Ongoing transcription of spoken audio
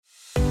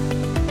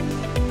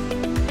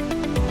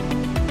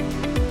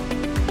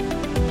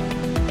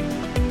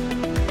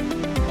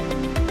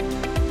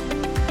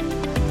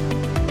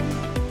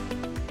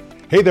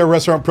Hey there,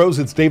 restaurant pros.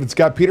 It's David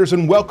Scott Peters,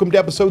 and welcome to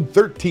episode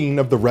 13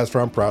 of the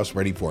Restaurant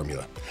Prosperity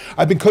Formula.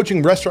 I've been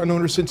coaching restaurant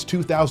owners since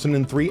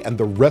 2003, and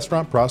the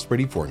Restaurant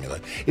Prosperity Formula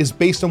is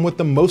based on what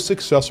the most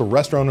successful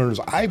restaurant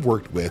owners I've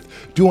worked with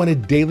do on a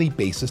daily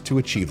basis to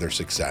achieve their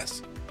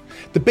success.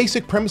 The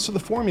basic premise of the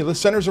formula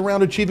centers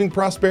around achieving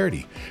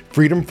prosperity,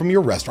 freedom from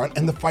your restaurant,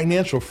 and the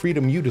financial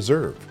freedom you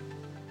deserve.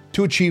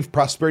 To achieve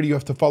prosperity, you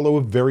have to follow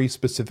a very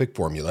specific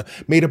formula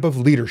made up of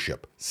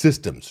leadership,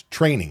 systems,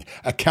 training,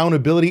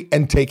 accountability,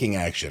 and taking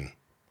action.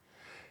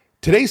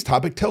 Today's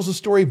topic tells the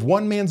story of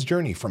one man's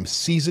journey from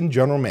seasoned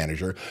general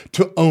manager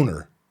to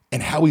owner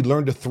and how he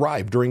learned to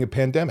thrive during a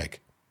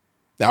pandemic.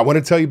 Now, I want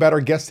to tell you about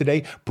our guest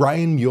today,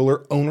 Brian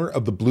Mueller, owner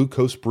of the Blue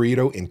Coast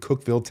Burrito in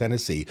Cookeville,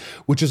 Tennessee,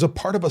 which is a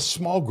part of a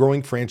small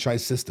growing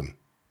franchise system.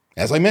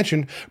 As I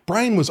mentioned,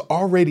 Brian was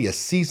already a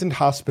seasoned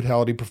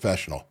hospitality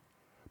professional.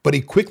 But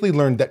he quickly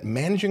learned that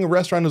managing a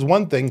restaurant is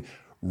one thing,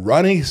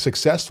 running a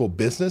successful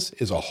business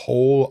is a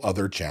whole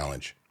other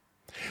challenge.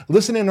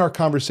 Listen in our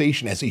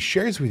conversation as he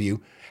shares with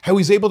you how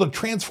he's able to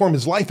transform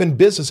his life and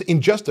business in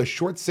just a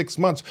short 6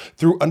 months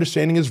through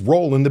understanding his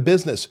role in the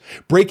business,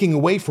 breaking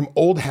away from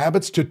old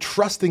habits to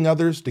trusting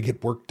others to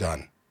get work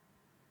done.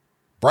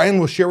 Brian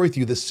will share with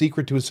you the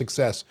secret to his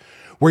success,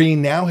 where he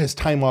now has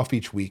time off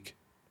each week,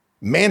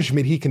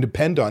 management he can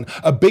depend on,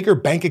 a bigger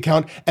bank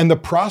account, and the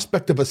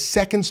prospect of a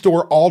second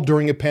store all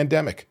during a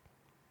pandemic.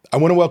 I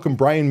want to welcome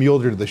Brian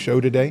Mueller to the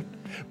show today.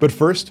 But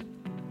first,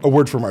 a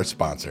word from our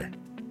sponsor.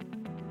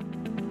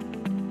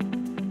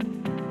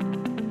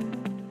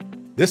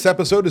 This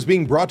episode is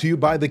being brought to you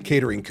by The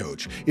Catering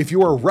Coach. If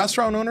you are a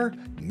restaurant owner,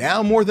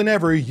 now more than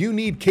ever, you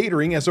need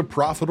catering as a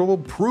profitable,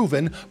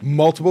 proven,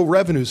 multiple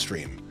revenue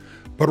stream.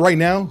 But right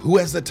now, who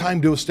has the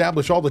time to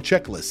establish all the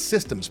checklists,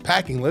 systems,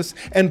 packing lists,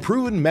 and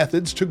proven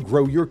methods to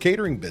grow your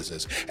catering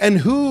business? And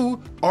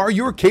who are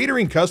your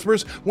catering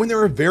customers when there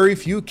are very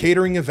few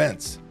catering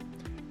events?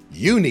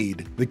 You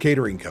need The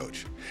Catering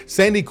Coach.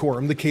 Sandy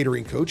Coram, the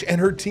catering coach, and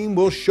her team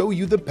will show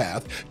you the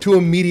path to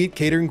immediate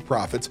catering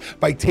profits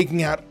by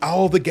taking out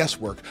all the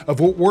guesswork of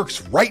what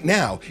works right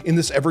now in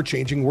this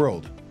ever-changing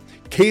world.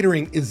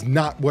 Catering is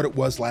not what it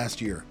was last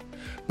year,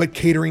 but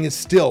catering is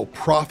still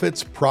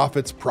profits,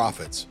 profits,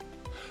 profits.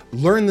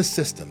 Learn the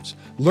systems,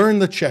 learn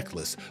the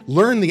checklists,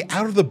 learn the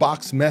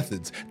out-of-the-box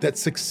methods that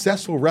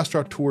successful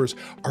restaurateurs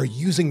are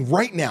using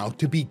right now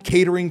to be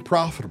catering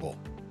profitable.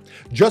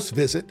 Just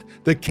visit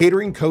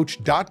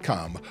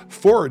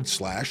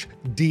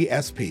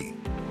thecateringcoach.com/DSP.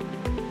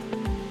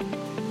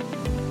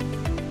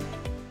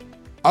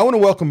 I want to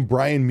welcome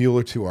Brian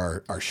Mueller to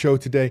our show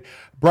today.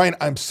 Brian,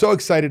 I'm so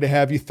excited to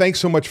have you.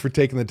 Thanks so much for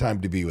taking the time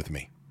to be with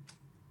me.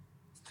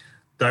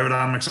 David,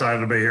 I'm excited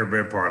to be here, be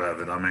a part of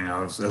it. I mean,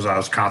 as I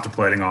was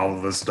contemplating all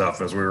of this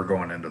stuff as we were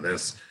going into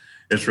this,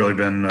 it's really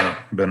been a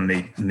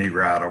neat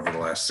ride over the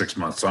last 6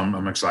 months. So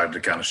I'm excited to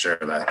kind of share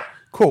that.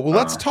 Cool. Well,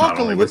 let's talk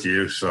a little with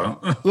you.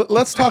 So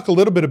let's talk a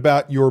little bit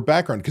about your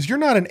background, because you're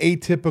not an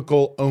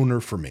atypical owner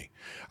for me.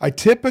 I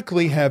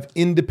typically have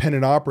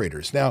independent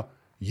operators. Now,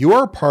 you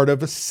are part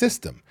of a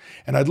system,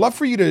 and I'd love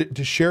for you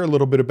to share a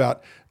little bit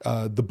about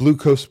the Blue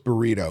Coast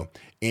Burrito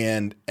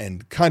and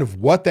kind of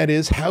what that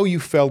is, how you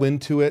fell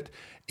into it,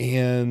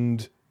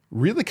 and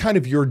really kind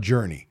of your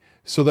journey,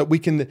 so that we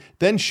can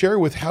then share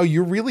with how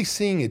you're really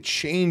seeing a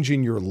change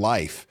in your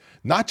life,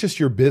 not just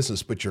your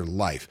business, but your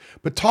life.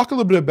 But talk a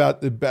little bit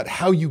about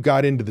how you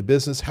got into the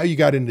business, how you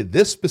got into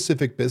this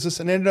specific business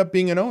and ended up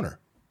being an owner.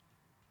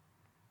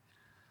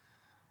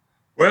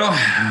 Well,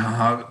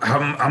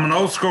 I'm an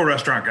old school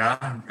restaurant guy,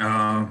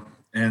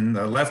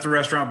 and left the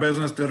restaurant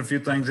business, did a few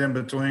things in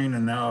between,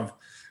 and now I've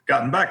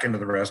gotten back into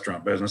the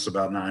restaurant business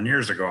about 9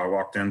 years ago. I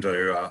walked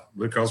into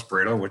Blue Coast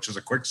Burrito, which is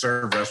a quick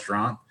serve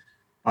restaurant.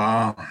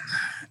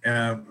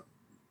 And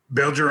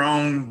build your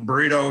own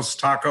burritos,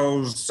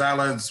 tacos,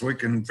 salads. We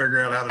can figure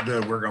out how to do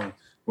it.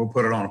 We'll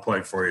put it on a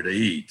plate for you to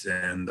eat.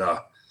 And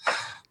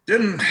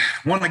didn't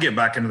want to get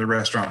back into the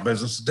restaurant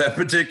business at that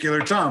particular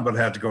time, but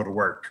had to go to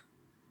work.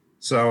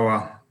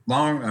 So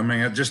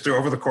just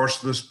over the course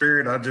of this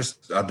period, I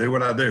do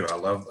what I do. I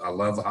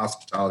love the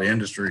hospitality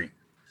industry.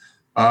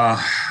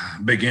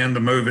 Began to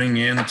moving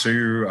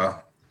into,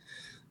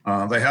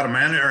 they had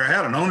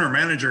an owner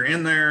manager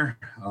in there,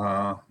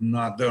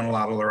 not doing a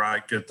lot of the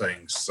right good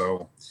things.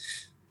 So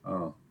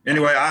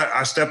anyway,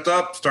 I stepped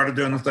up, started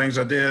doing the things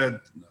I did.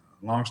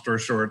 Long story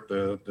short,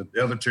 the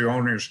other two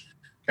owners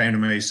came to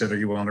me, said, "Are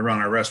you willing to run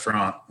our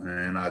restaurant?"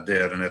 And I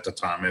did. And at the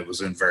time it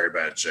was in very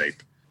bad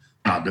shape,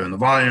 not doing the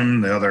volume.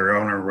 The other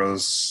owner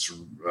was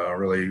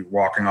really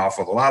walking off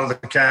with a lot of the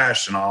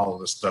cash, and all of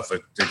the stuff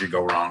that could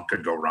go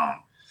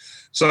wrong.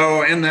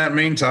 So in that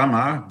meantime,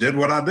 I did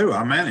what I do.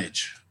 I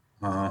managed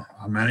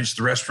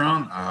the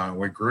restaurant.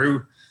 We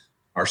grew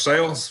our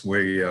sales.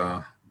 We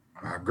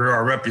grew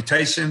our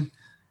reputation.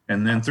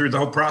 And then through the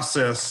whole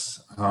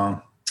process,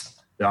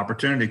 the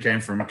opportunity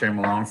came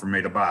along for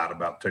me to buy it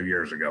about 2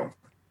 years ago.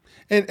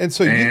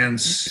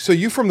 So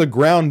you from the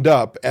ground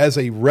up as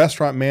a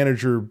restaurant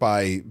manager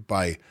by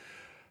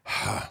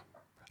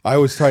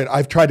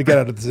I've tried to get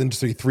out of this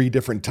industry 3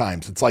 different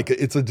times. It's like,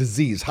 it's a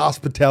disease.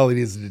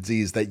 Hospitality is a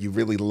disease that you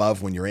really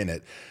love when you're in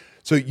it.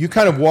 So you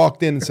kind of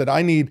walked in and said,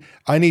 I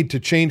need to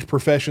change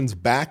professions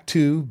back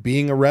to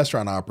being a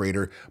restaurant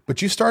operator,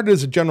 but you started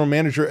as a general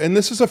manager, and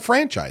this is a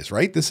franchise,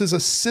 right? This is a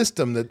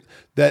system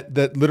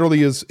that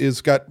literally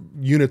is got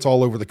units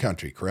all over the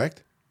country,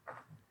 correct?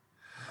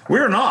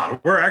 We're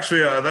not. We're actually,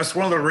 that's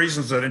one of the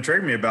reasons that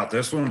intrigued me about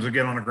this one, was to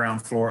get on the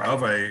ground floor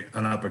of an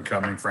up and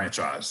coming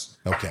franchise.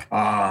 Okay.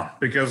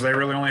 Because they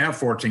really only have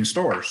 14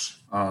 stores.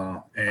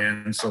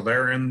 And so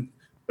they're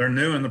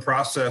new in the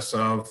process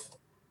of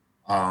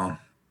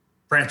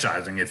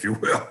franchising, if you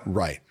will.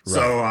 Right.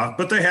 So,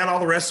 but they had all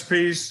the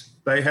recipes.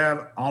 They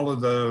had all of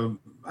the,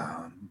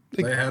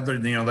 they had the,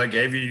 they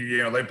gave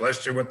you, they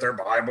blessed you with their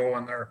Bible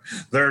and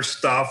their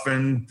stuff,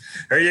 and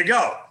there you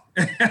go.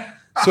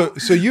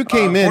 So you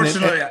came in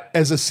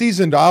as a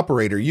seasoned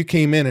operator. You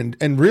came in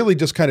and really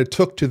just kind of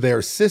took to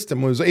their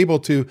system, was able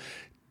to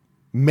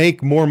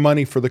make more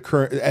money for the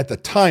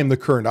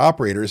current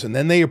operators, and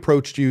then they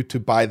approached you to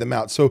buy them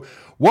out. So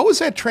what was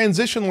that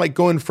transition like,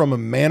 going from a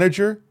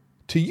manager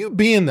to you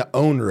being the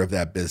owner of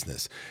that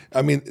business?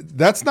 I mean,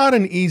 that's not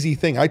an easy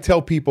thing. I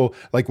tell people,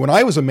 like, when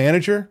I was a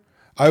manager,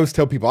 I always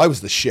tell people I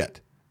was the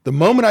shit. The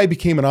moment I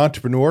became an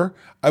entrepreneur,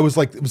 it was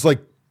like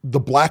the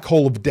black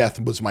hole of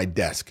death was my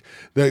desk.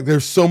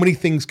 There's so many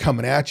things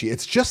coming at you.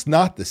 It's just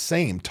not the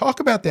same. Talk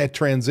about that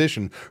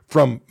transition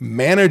from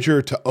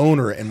manager to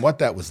owner and what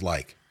that was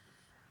like.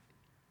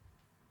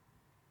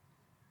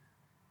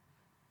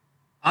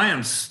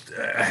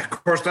 Of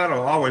course,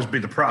 that'll always be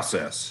the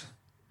process,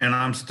 and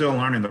I'm still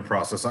learning the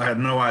process. I had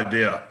no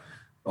idea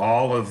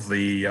all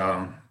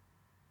the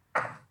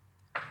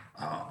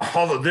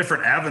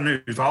different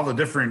avenues, all the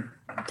different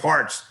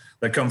parts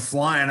that come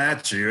flying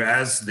at you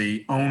as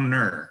the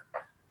owner.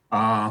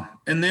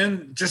 And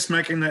then just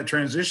making that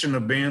transition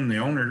of being the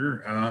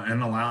owner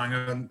and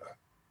allowing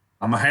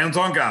I'm a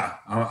hands-on guy.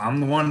 I'm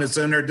the one that's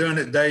in there doing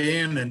it day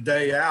in and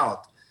day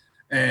out.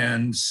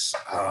 And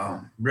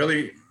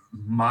really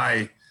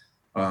my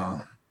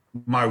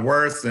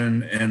worth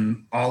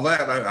and all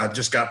that, I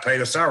just got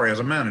paid a salary as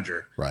a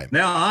manager. Right.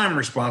 Now I'm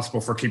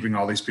responsible for keeping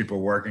all these people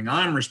working.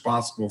 I'm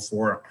responsible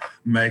for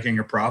making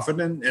a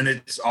profit, and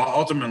it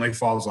ultimately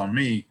falls on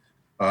me.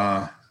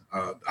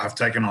 I've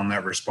taken on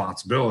that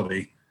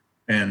responsibility,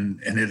 and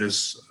it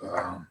is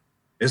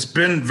it's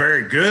been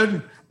very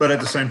good. But at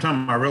the same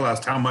time, I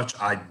realized how much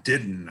I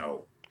didn't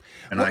know,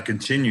 and I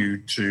continue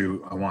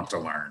to want to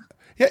learn.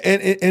 Yeah,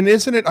 and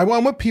isn't it? I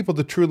want people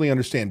to truly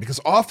understand, because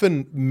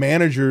often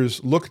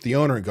managers look at the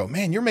owner and go,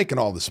 "Man, you're making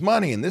all this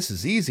money, and this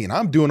is easy, and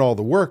I'm doing all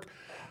the work."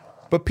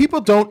 But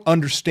people don't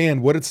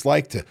understand what it's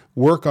like to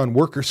work on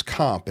workers'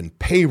 comp and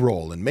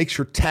payroll and make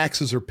sure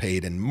taxes are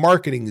paid and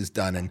marketing is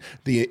done and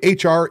the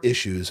HR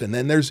issues. And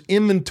then there's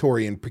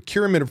inventory and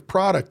procurement of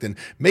product and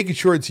making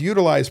sure it's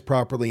utilized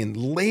properly, and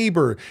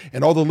labor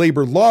and all the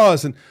labor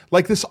laws. And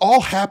like, this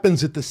all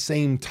happens at the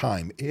same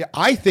time.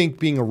 I think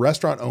being a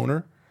restaurant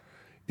owner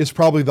is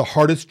probably the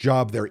hardest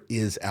job there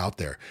is out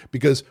there,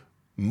 because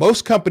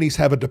most companies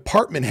have a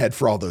department head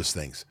for all those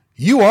things.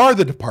 You are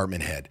the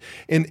department head.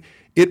 And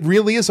it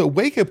really is a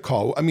wake-up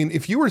call. I mean,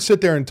 if you were to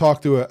sit there and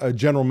talk to a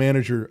general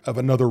manager of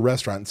another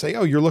restaurant and say,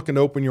 "Oh, you're looking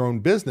to open your own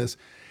business,"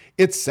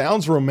 it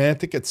sounds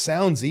romantic, it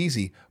sounds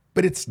easy,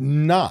 but it's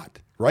not,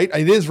 right?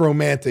 It is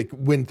romantic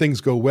when things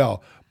go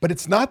well, but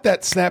it's not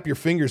that snap your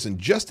fingers. And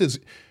just as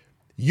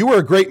you are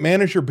a great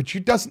manager, but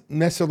you doesn't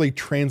necessarily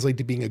translate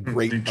to being a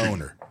great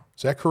owner.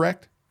 Is that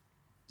correct?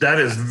 That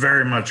is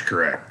very much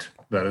correct.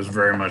 That is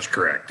very much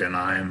correct. And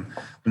I am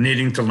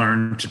needing to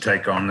learn to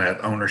take on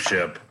that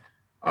ownership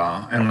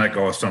and let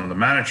go of some of the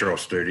managerial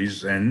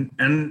duties and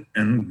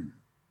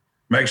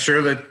make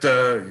sure that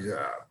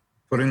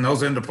putting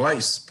those into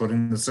place,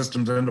 putting the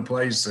systems into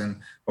place and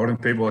holding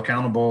people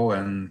accountable.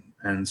 And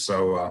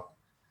so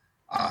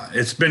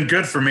it's been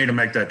good for me to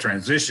make that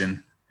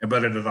transition,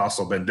 but it has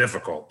also been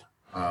difficult.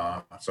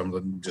 Some of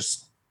them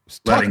just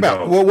letting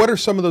go. Well, what are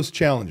some of those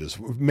challenges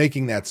of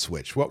making that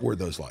switch? What were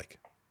those like?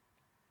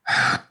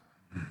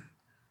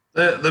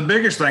 The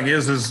biggest thing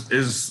is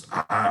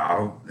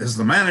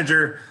the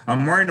manager,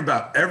 I'm worried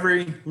about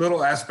every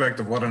little aspect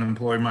of what an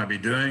employee might be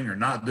doing or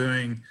not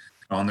doing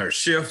on their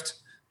shift,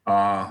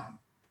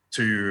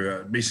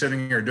 to be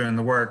sitting here doing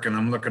the work, and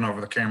I'm looking over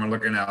the camera,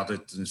 looking out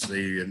and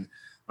see, and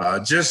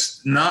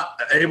just not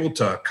able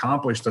to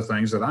accomplish the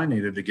things that I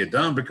needed to get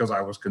done because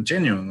I was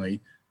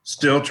continually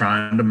still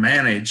trying to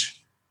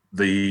manage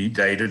the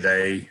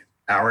day-to-day,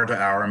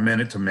 hour-to-hour,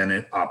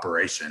 minute-to-minute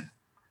operation.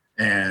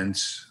 And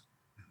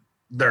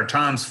there are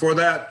times for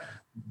that,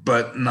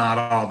 but not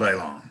all day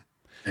long.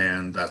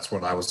 And that's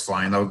what I was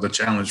finding. The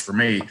challenge for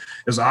me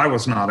is I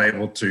was not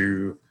able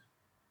to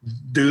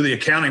do the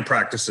accounting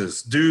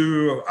practices,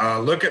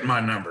 look at my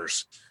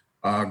numbers,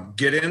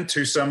 get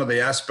into some of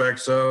the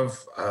aspects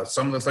of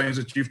some of the things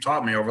that you've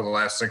taught me over the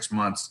last 6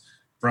 months,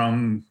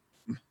 from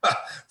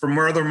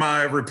whether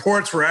my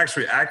reports were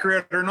actually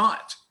accurate or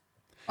not,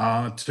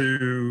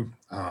 to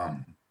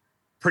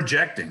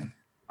projecting.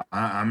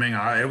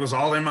 It was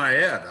all in my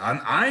head.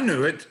 I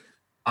knew it.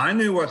 I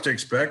knew what to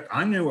expect.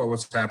 I knew what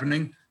was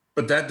happening,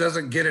 but that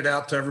doesn't get it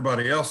out to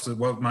everybody else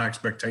what my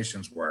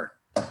expectations were.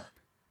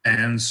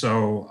 And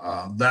so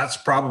that's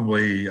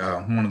probably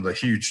one of the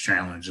huge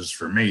challenges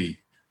for me,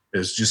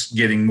 is just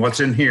getting what's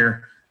in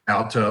here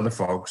out to other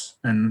folks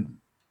and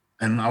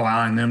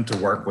allowing them to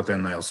work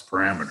within those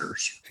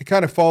parameters. It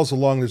kind of falls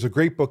along. There's a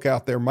great book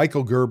out there.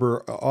 Michael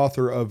Gerber,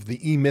 author of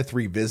The E-Myth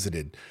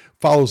Revisited,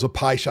 follows a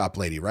pie shop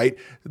lady, right?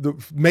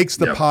 Makes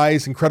the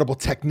pies, incredible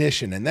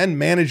technician, and then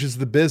manages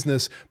the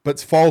business, but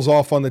falls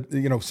off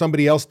on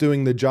somebody else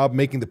doing the job,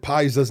 making the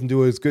pies, doesn't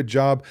do as good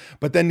job,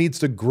 but then needs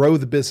to grow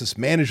the business,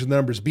 manage the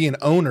numbers, be an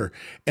owner.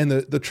 And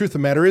the truth of the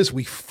matter is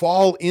we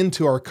fall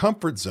into our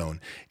comfort zone.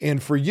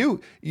 And for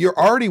you, you're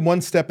already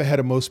one step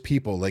ahead of most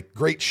people. Like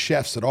great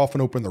chefs that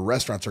often open the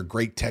restaurants are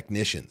great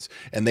technicians,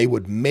 and they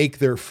would make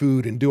their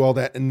food and do all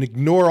that and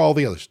ignore all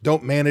the others.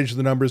 Don't manage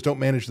the numbers, don't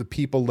manage the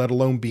people, let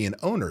alone be an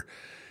owner.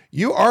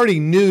 You already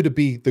knew to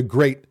be the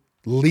great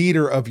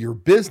leader of your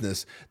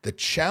business. The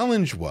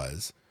challenge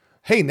was,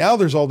 hey, now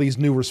there's all these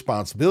new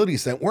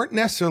responsibilities that weren't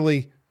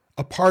necessarily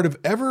a part of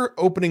ever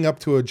opening up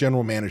to a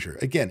general manager.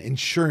 Again,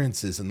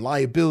 insurances and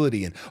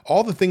liability and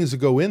all the things that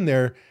go in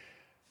there.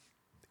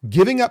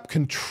 Giving up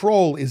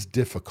control is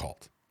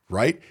difficult,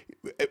 right?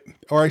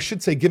 Or I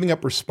should say giving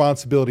up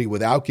responsibility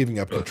without giving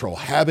up control,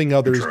 having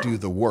others do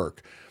the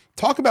work.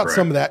 Talk about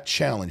some of that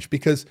challenge,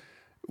 because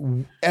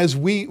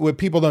what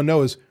people don't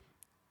know is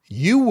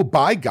you,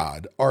 by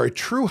God, are a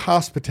true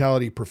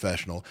hospitality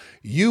professional.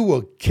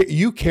 You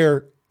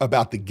care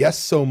about the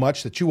guests so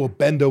much that you will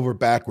bend over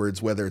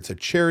backwards, whether it's a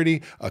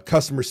charity, a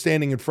customer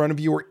standing in front of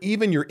you, or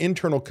even your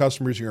internal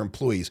customers, your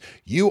employees.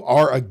 You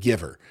are a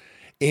giver.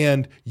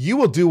 And you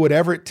will do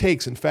whatever it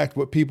takes. In fact,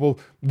 what people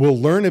will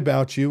learn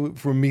about you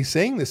from me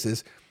saying this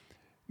is,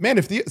 man,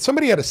 if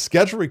somebody had a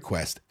schedule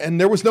request and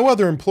there was no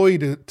other employee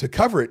to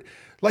cover it,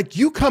 like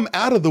you come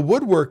out of the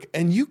woodwork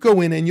and you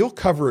go in and you'll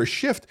cover a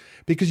shift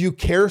because you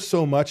care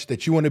so much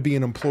that you want to be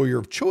an employer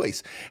of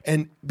choice.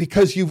 And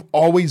because you've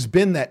always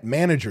been that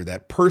manager,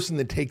 that person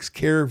that takes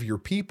care of your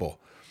people.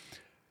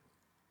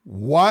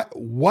 What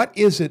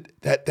is it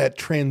that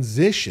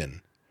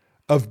transition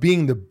of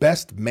being the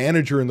best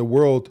manager in the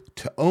world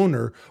to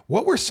owner?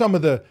 What were some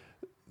of the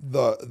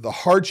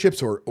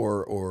hardships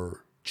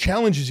or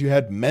challenges you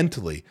had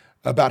mentally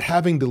about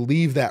having to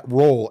leave that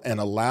role and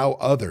allow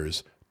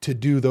others to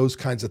do those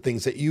kinds of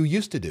things that you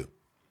used to do?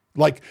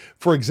 Like,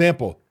 for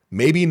example,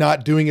 maybe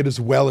not doing it as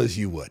well as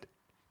you would.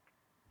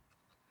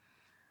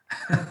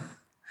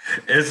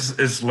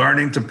 It's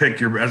learning to pick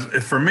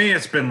for me,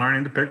 it's been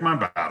learning to pick my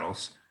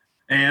battles,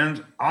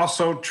 and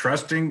also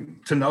trusting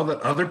to know that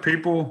other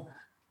people,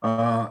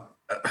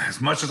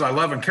 as much as I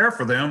love and care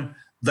for them,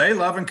 they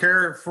love and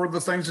care for the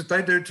things that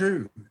they do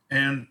too.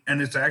 And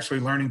it's actually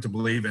learning to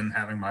believe in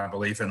having my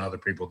belief in other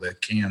people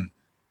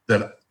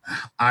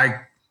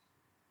I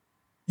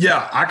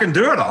can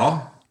do it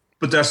all,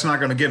 but that's not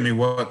going to get me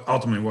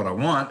ultimately what I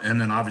want. And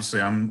then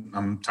obviously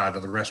I'm tied to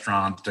the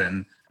restaurant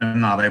and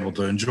not able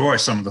to enjoy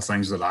some of the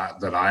things that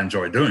I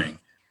enjoy doing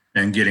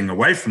and getting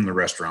away from the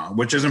restaurant,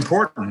 which is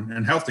important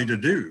and healthy to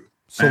do.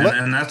 So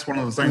and that's one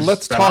of the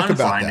things I'm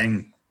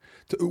finding.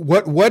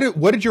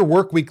 What did your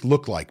work week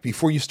look like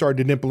before you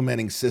started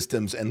implementing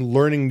systems and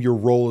learning your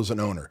role as an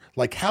owner?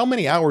 Like, how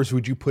many hours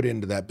would you put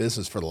into that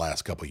business for the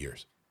last couple of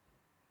years?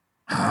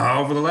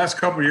 Over the last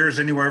couple of years,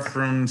 anywhere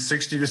from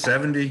 60 to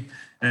 70.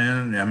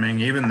 And I mean,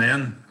 even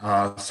then,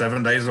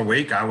 7 days a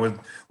week, I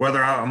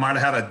might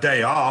have had a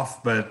day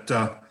off, but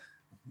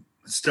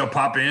still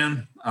pop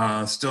in,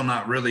 still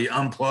not really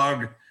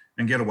unplug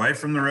and get away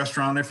from the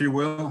restaurant, if you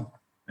will.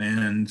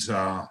 And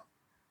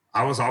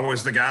I was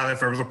always the guy that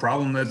if there was a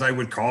problem that they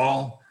would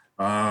call,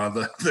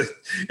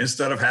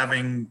 instead of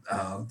having,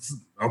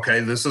 okay,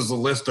 this is a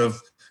list of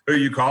who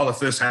you call if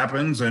this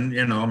happens. And,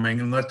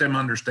 and let them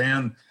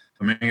understand.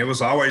 I mean, it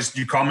was always,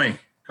 you call me.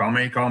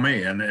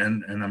 And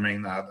I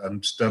mean,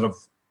 instead of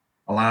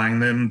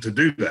allowing them to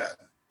do that.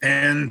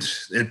 And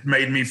it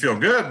made me feel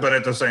good. But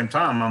at the same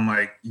time, I'm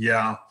like,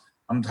 yeah,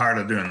 I'm tired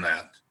of doing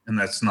that. And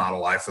that's not a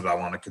life that I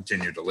want to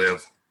continue to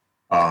live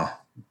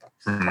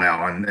from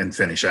now and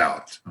finish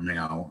out. I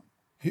mean,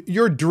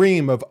 your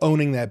dream of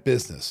owning that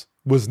business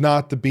was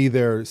not to be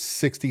there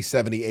 60,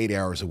 70, 80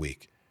 hours a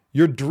week.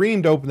 Your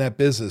dream to open that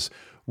business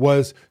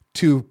was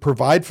to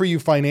provide for you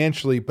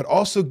financially, but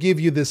also give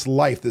you this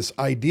life, this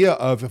idea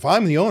of, if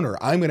I'm the owner,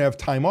 I'm going to have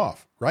time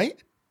off,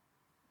 right?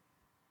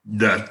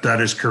 That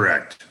is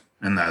correct.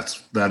 And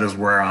that is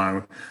where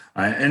I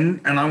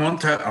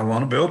want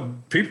to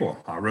build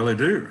people. I really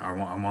do. I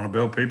want to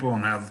build people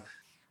and have,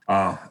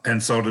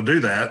 and so to do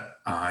that,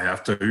 I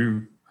have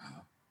to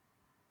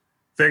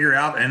figure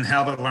out and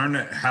how to learn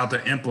how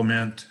to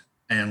implement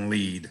and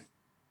lead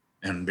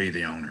and be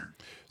the owner.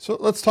 So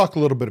let's talk a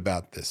little bit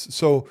about this.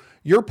 So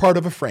you're part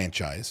of a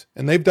franchise,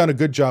 and they've done a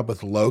good job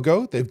with the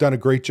logo. They've done a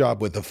great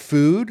job with the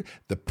food,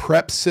 the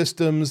prep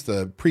systems,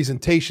 the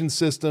presentation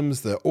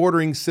systems, the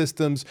ordering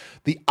systems,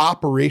 the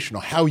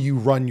operational, how you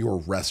run your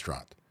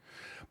restaurant.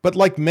 But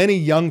like many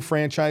young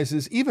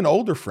franchises, even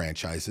older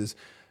franchises,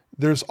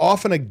 there's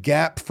often a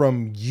gap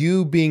from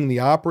you being the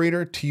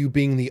operator to you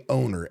being the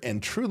owner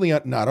and truly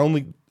not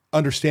only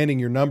understanding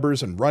your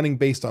numbers and running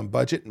based on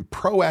budget and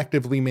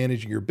proactively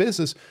managing your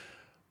business,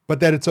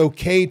 but that it's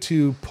okay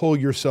to pull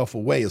yourself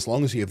away as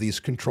long as you have these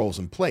controls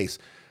in place.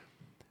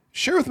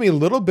 Share with me a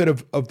little bit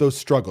of those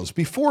struggles.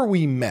 Before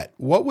we met,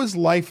 what was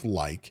life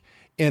like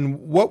and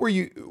what were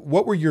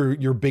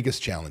your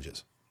biggest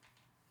challenges?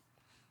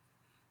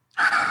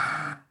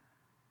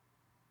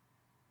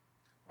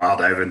 Wow,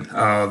 David,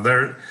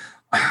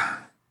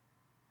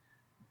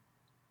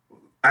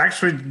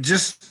 actually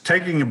just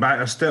taking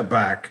a step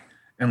back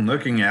and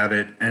looking at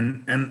it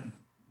and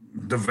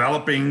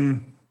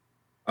developing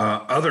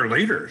other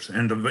leaders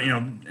and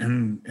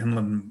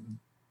and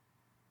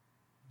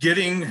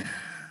getting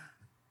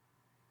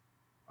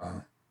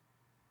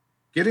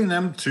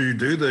them to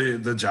do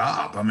the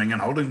job. I mean,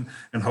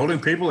 and holding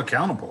people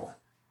accountable.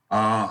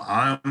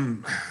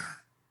 I'm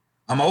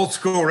old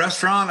school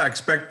restaurant. I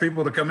expect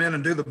people to come in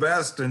and do the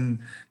best and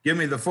give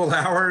me the full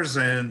hours,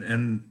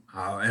 and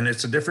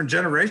it's a different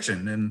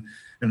generation, and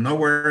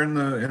nowhere in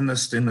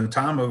the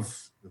time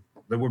of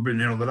that we've been,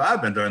 that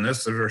I've been doing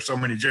this, there are so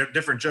many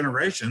different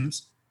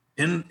generations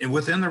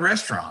within the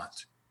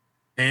restaurant.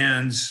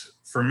 And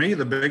for me,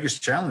 the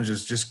biggest challenge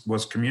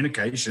was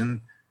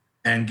communication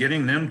and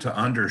getting them to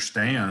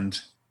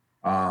understand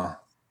the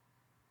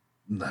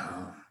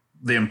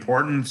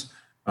importance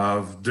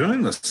of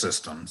doing the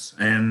systems.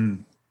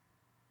 And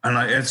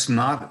it's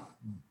not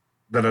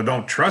that I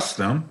don't trust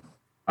them.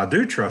 I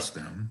do trust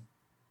them,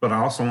 but I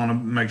also want to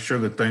make sure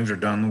that things are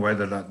done the way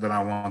that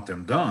I want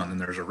them done. And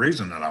there's a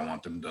reason that I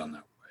want them done that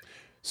way.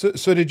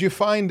 So did you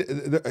find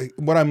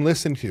what I'm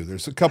listening to?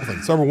 There's a couple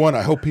things. Number one,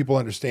 I hope people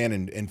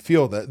understand and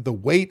feel that the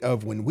weight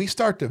of when we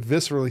start to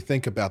viscerally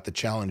think about the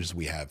challenges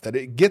we have, that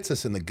it gets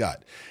us in the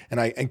gut.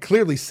 And I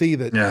clearly see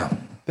that,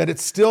 that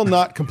it's still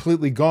not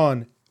completely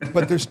gone.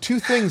 But there's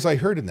two things I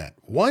heard in that.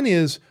 One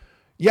is,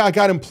 I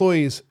got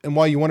employees, and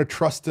while you want to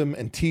trust them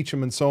and teach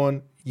them and so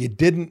on, you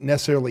didn't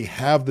necessarily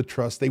have the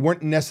trust. They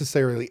weren't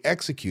necessarily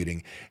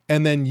executing.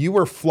 And then you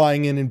were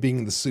flying in and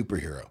being the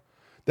superhero.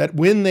 That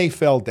when they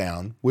fell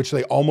down, which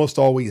they almost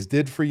always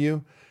did for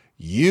you,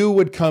 you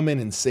would come in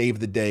and save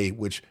the day,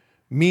 which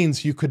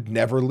means you could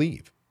never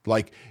leave.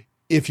 Like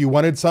if you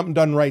wanted something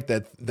done right,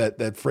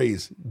 that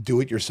phrase,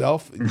 do it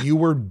yourself, you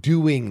were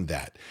doing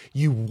that.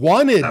 You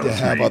wanted to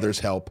have others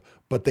help,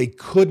 but they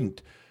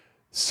couldn't.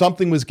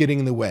 Something was getting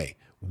in the way.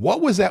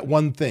 What was that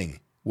one thing?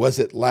 Was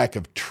it lack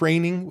of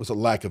training? Was it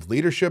lack of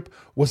leadership?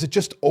 Was it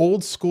just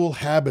old school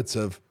habits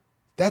of,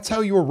 that's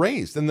how you were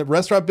raised? In the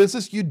restaurant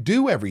business, you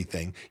do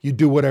everything. You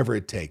do whatever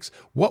it takes.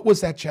 What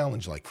was that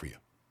challenge like for you?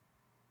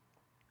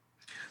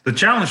 The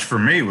challenge for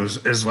me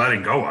is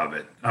letting go of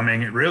it. I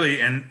mean, it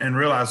really, and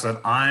realize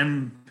that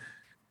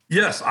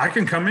yes, I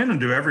can come in and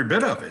do every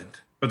bit of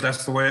it, but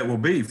that's the way it will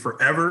be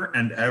forever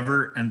and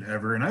ever and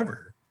ever and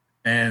ever.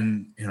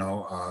 And,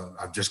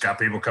 I've just got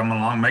people coming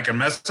along making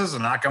messes,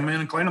 and I come in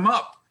and clean them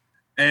up.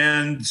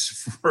 And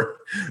for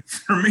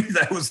me,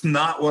 that was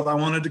not what I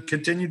wanted to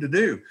continue to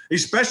do,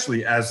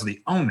 especially as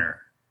the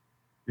owner.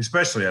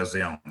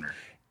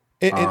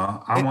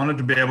 I wanted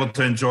to be able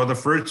to enjoy the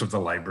fruits of the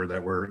labor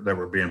that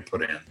were being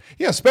put in.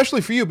 Yeah,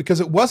 especially for you,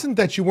 because it wasn't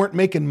that you weren't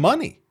making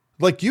money.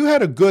 Like you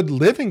had a good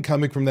living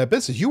coming from that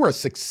business. You were a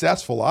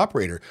successful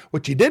operator.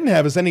 What you didn't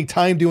have is any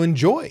time to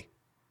enjoy.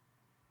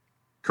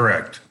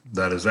 Correct.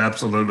 That is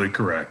absolutely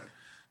correct.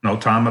 No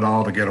time at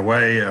all to get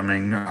away. I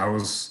mean, I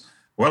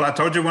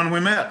told you when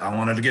we met, I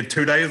wanted to get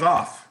 2 days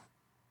off.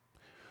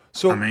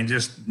 So, I mean,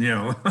 just,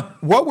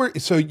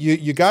 so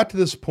you got to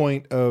this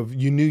point of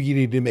you knew you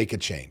needed to make a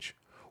change.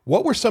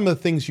 What were some of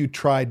the things you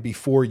tried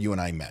before you and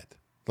I met?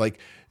 Like,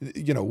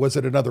 was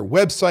it another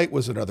website?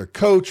 Was it another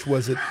coach?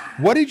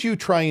 What did you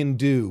try and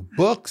do?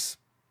 Books?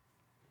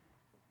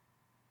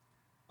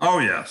 Oh,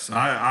 yes.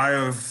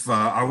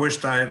 I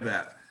wished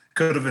I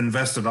could have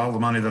invested all the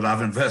money that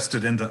I've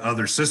invested into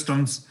other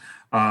systems,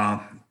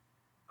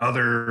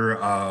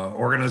 other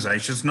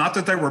organizations. Not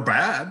that they were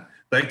bad.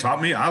 They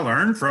taught me. I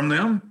learned from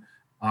them.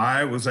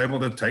 I was able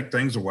to take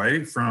things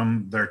away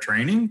from their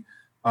training.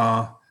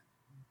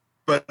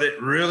 But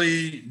it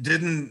really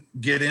didn't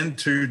get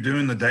into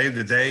doing the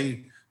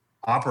day-to-day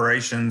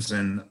operations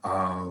and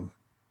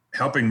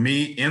helping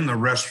me in the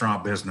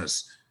restaurant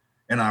business.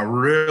 And I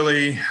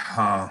really,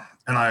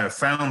 and I have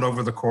found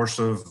over the course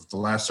of the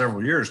last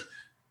several years,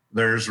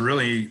 there's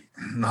really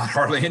not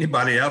hardly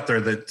anybody out there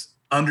that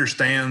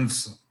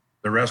understands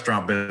the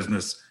restaurant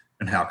business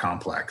and how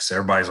complex.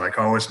 Everybody's like,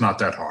 oh, it's not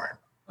that hard.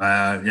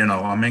 I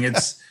mean,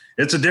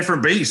 it's a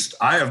different beast.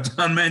 I have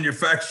done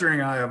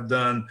manufacturing. I have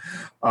done,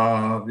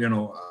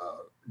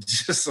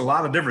 just a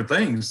lot of different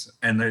things.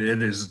 And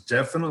it is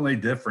definitely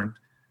different.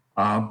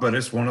 But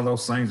it's one of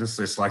those things.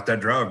 It's like that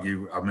drug.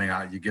 You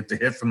get the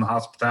hit from the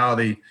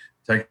hospitality,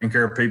 taking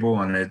care of people,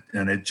 and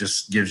it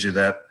just gives you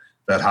that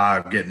high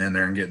of getting in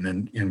there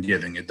and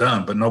getting it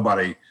done. But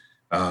nobody,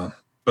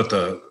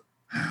 but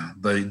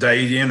the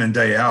day in and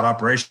day out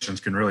operations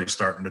can really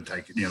start to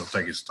take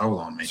its toll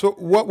on me. So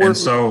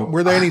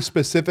were there any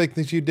specific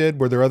things you did?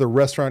 Were there other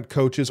restaurant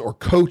coaches or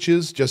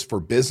coaches just for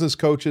business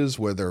coaches?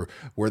 Were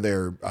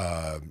there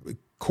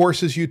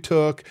courses you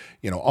took,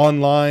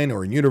 online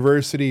or in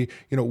university?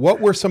 What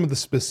were some of the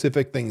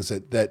specific things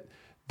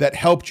that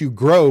helped you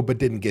grow but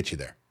didn't get you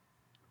there?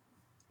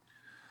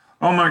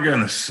 Oh my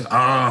goodness.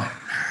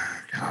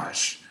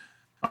 Gosh.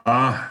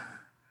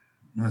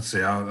 Let's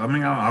see.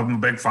 I'm a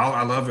big follower.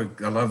 I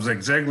love Zig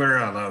Ziglar.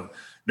 I love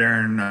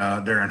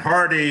Darren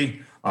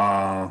Hardy.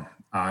 I've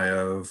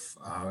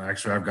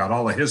got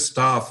all of his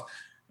stuff.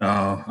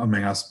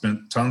 I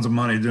spent tons of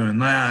money doing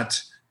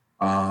that.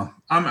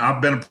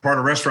 I've been a part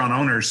of Restaurant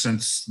Owners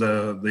since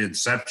the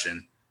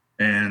inception,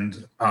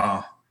 and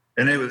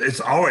it's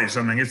always.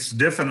 It's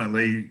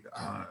definitely,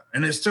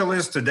 and it still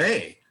is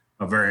today.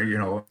 A very,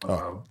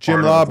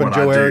 Jim Lobb and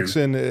Joe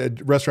Erickson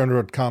at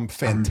Restaurant.com,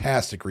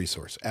 fantastic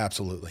resource.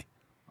 Absolutely.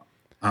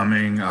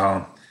 And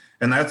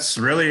that's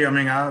really,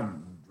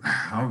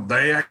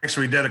 they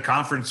actually did a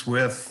conference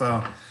with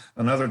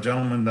another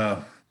gentleman,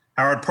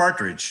 Howard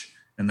Partridge.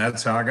 And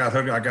that's how I got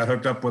hooked. I got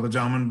hooked up with a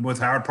gentleman with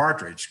Howard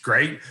Partridge.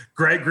 Great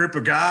group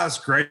of guys,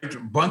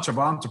 great bunch of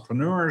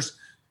entrepreneurs,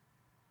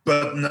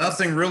 but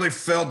nothing really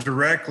fell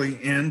directly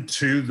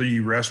into the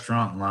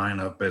restaurant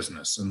line of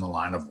business and the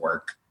line of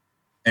work.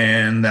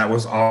 And that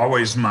was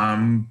always my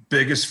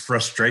biggest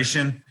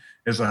frustration,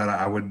 is that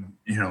I would,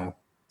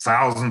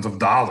 thousands of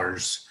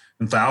dollars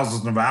and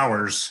thousands of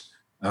hours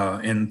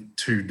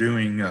into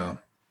doing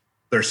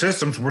their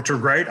systems, which are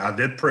great. I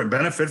did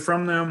benefit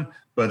from them,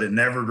 but it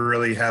never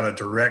really had a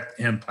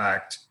direct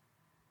impact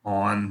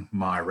on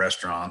my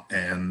restaurant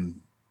and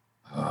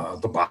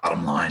the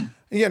bottom line.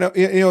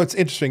 It's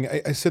interesting.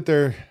 I sit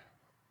there.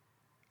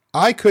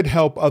 I could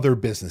help other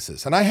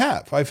businesses, and I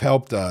have. I've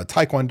helped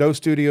Taekwondo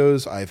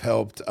studios. I've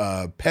helped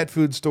pet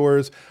food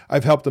stores.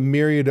 I've helped a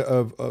myriad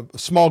of a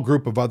small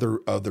group of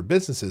other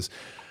businesses,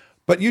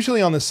 but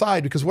usually on the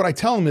side, because what I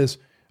tell them is,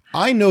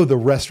 I know the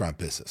restaurant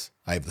business.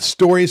 I have the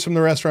stories from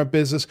the restaurant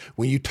business.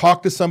 When you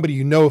talk to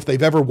somebody, if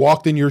they've ever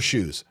walked in your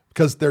shoes,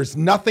 because there's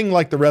nothing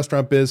like the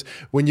restaurant biz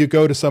when you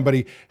go to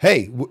somebody,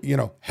 hey,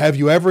 have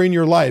you ever in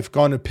your life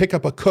gone to pick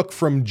up a cook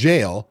from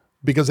jail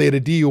because they had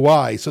a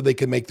DUI so they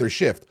could make their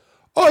shift?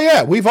 Oh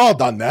yeah, we've all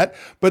done that,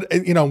 but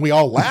we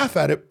all laugh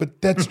at it, but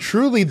that's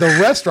truly the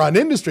restaurant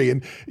industry,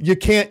 and you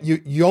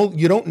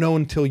don't know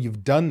until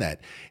you've done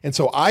that. And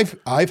so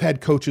I've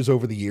had coaches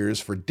over the years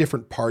for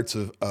different parts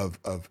of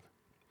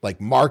like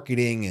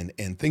marketing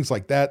and things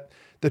like that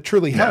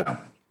truly help. Yeah.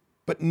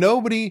 But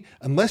nobody,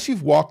 unless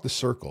you've walked the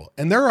circle,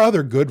 and there are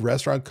other good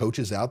restaurant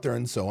coaches out there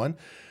and so on.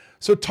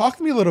 So talk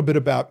to me a little bit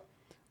about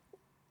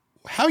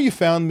how you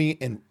found me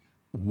and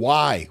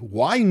why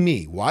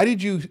me? Why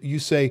did you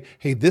say,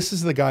 hey, this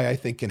is the guy I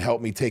think can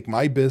help me take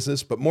my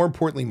business, but more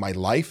importantly, my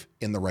life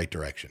in the right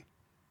direction?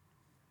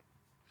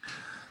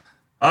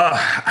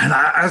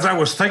 As I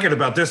was thinking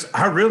about this,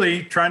 I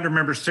really trying to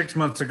remember 6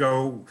 months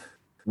ago,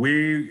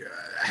 we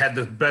had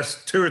the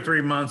best 2 or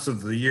 3 months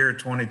of the year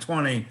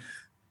 2020.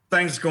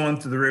 Things going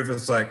through the roof.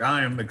 It's like,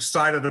 I am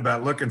excited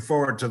about looking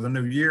forward to the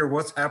new year.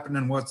 What's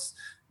happening?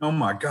 Oh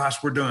my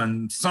gosh, we're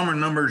doing summer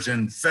numbers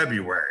in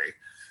February.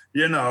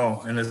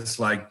 And it's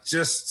like,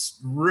 just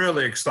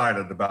really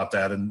excited about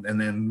that. And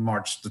then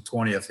March the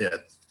 20th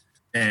hit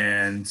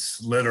and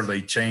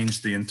literally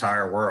changed the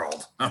entire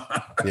world.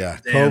 Yeah.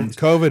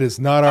 COVID is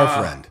not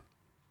our friend.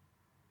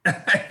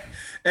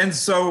 And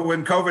so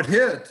when COVID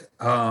hit,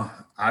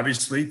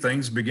 obviously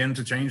things begin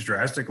to change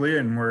drastically,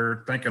 and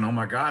we're thinking, oh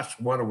my gosh,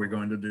 what are we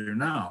going to do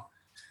now?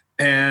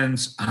 And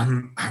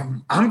I'm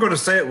going to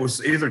say it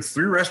was either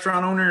through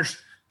Restaurant Owners.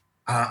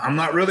 I'm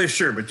not really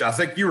sure, but I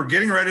think you were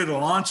getting ready to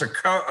launch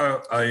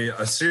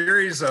a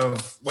series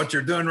of what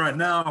you're doing right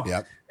now.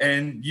 Yep.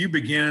 And you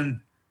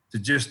begin to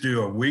just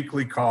do a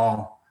weekly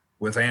call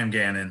with Ann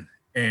Gannon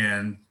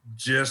and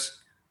just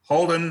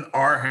holding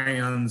our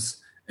hands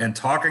and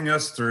talking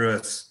us through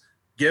it,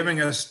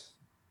 giving us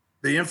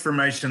the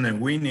information that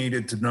we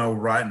needed to know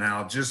right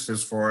now, just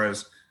as far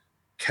as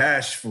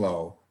cash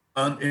flow,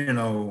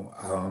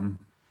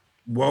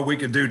 what we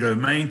could do to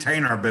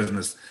maintain our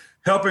business,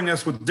 helping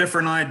us with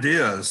different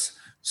ideas.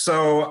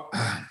 So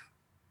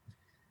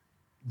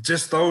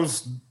just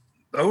those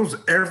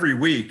every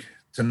week,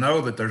 to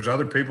know that there's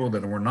other people,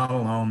 that we're not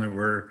alone, that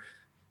we're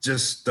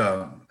just,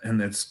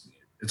 and it's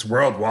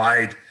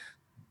worldwide,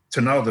 to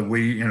know that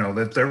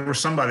that there was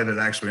somebody that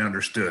actually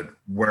understood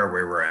where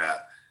we were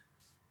at.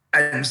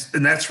 And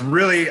that's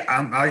really, like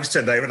I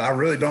said, David, I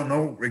really don't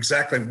know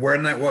exactly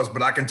when that was,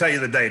 but I can tell you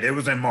the date. It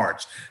was in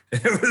March.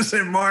 It was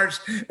in March,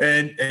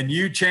 and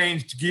you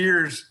changed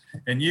gears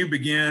and you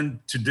began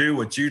to do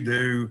what you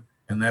do.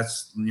 And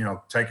that's,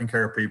 taking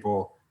care of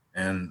people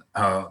and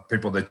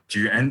people that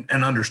and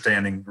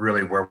understanding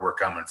really where we're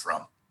coming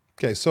from.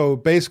 Okay. So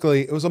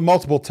basically it was a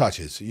multiple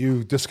touches.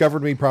 You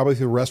discovered me probably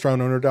through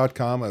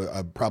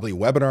restaurantowner.com, probably a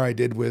webinar I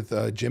did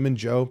with Jim and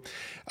Joe.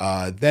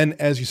 Then,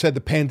 as you said,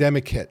 the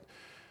pandemic hit.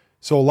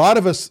 So a lot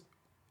of us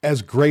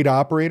as great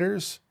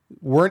operators,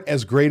 weren't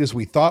as great as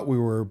we thought we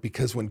were,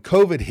 because when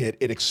COVID hit,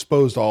 it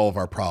exposed all of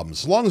our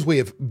problems. As long as we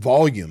have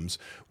volumes,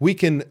 we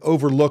can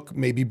overlook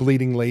maybe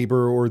bleeding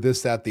labor or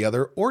this, that, the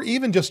other, or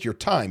even just your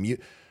time.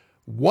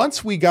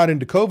 Once we got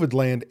into COVID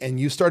land and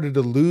you started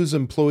to lose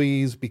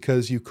employees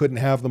because you couldn't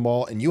have them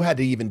all, and you had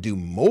to even do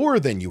more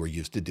than you were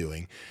used to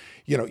doing,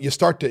 you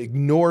start to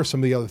ignore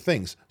some of the other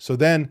things. So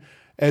then,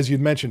 as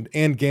you'd mentioned,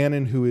 Ann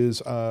Gannon, who is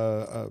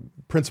a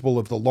principal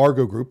of the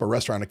Largo Group, a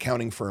restaurant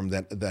accounting firm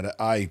that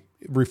I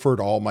refer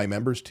to all my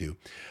members to,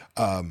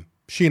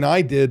 she and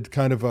I did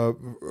kind of a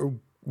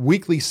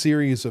weekly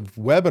series of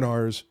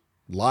webinars,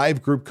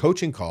 live group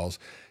coaching calls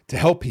to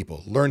help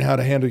people learn how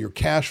to handle your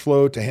cash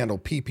flow, to handle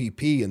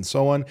PPP and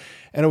so on.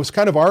 And it was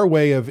kind of our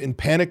way of, in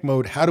panic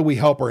mode, how do we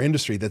help our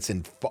industry that's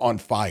on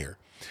fire?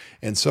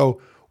 And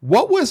so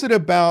what was it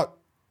about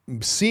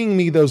seeing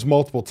me those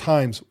multiple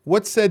times?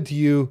 What said to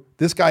you,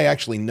 this guy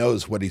actually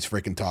knows what he's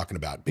freaking talking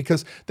about?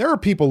 Because there are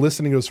people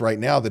listening to us right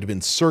now that have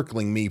been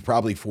circling me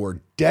probably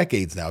for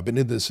decades now. I've been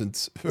in this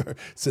since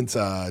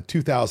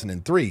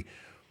 2003.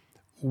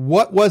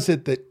 What was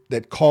it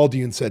that called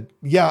you and said,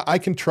 yeah, I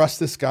can trust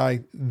this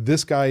guy.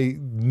 This guy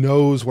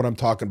knows what I'm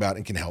talking about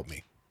and can help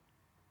me?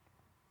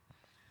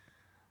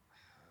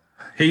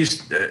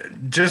 He's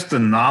just the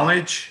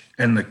knowledge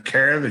and the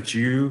care that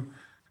you,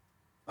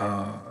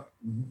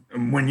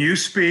 when you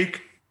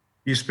speak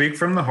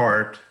from the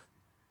heart,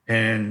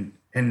 and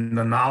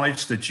the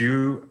knowledge that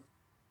you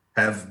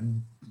have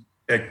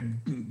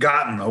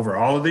gotten over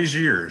all of these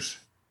years.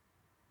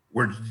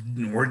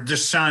 We're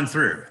just shine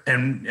through,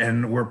 and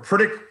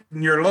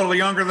you're a little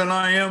younger than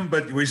I am,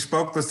 but we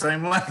spoke the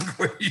same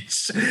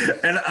language.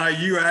 And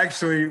you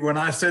actually, when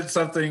I said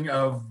something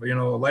of,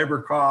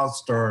 labor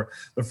cost or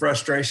the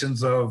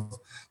frustrations of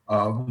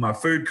my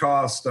food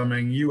cost, I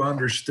mean, you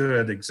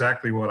understood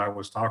exactly what I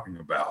was talking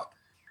about.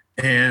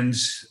 And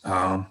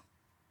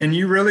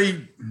you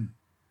really,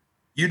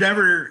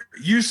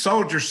 you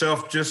sold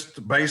yourself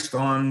just based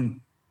on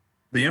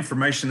the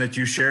information that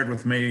you shared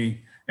with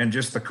me, and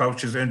just the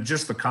coaches and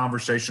just the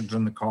conversations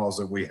and the calls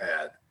that we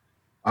had.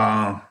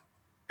 And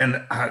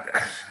I'm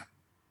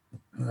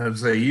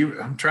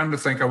trying to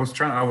think, I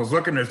was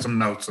looking at some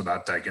notes that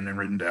I'd taken and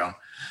written down,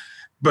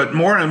 but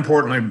more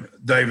importantly,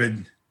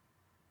 David,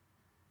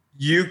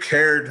 you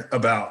cared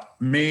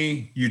about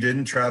me. You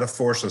didn't try to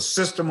force a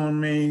system on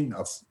me.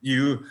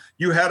 You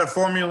had a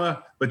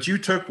formula, but you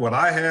took what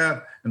I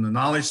had and the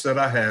knowledge that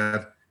I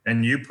had,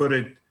 and you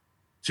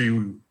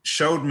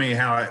showed me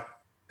how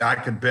I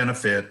could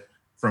benefit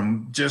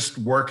from just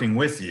working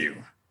with you.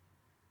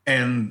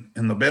 And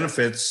the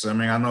benefits, I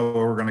mean, I know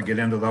we're going to get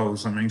into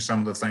those. I mean, some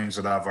of the things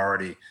that I've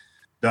already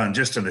done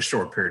just in a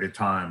short period of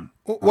time.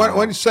 Why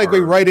don't you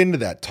segue right into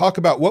that? Talk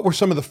about what were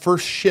some of the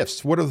first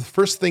shifts? What are the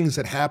first things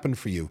that happened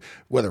for you,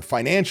 whether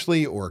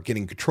financially or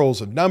getting controls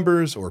of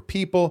numbers or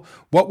people?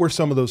 What were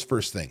some of those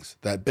first things,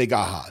 that big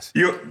ahas?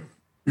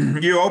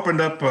 You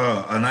opened up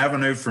an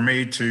avenue for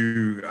me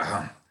to,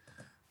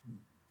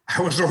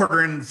 I was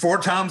ordering 4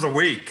 times a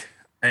week.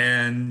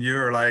 And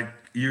you're like,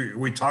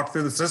 we talked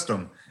through the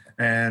system.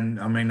 And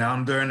I mean, now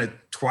I'm doing it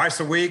twice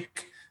a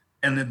week.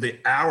 And the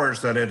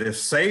hours that it has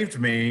saved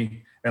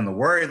me and the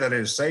worry that it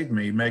has saved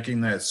me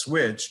making that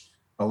switch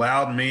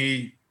allowed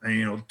me,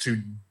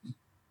 to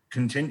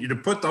continue to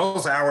put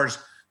those hours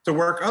to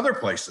work other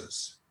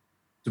places,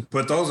 to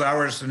put those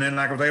hours. And then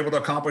I was able to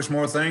accomplish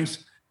more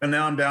things. And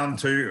now I'm down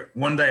to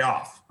 1 day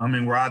off. I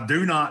mean, where I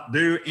do not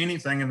do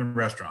anything in the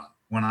restaurant.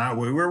 When I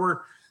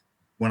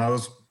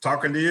was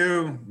talking to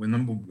you,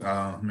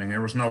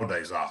 there was no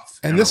days off.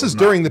 And this is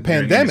during the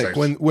pandemic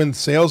when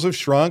sales have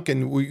shrunk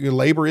and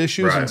labor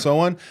issues, right, and so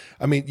on.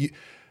 I mean,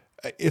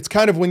 it's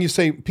kind of when you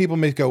say, people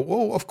may go,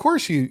 well, of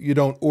course you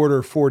don't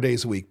order 4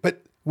 days a week.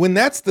 But when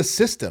that's the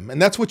system and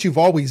that's what you've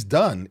always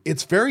done,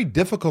 it's very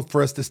difficult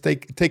for us to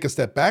take a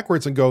step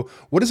backwards and go,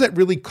 what is that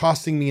really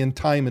costing me in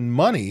time and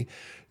money?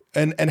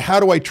 And how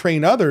do I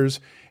train others?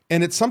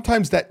 And it's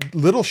sometimes that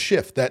little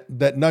shift,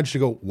 that nudge to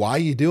go, why are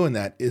you doing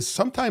that, is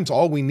sometimes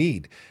all we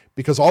need,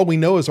 because all we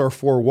know is our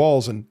 4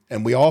 walls. And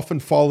we often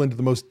fall into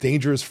the most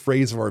dangerous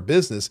phrase of our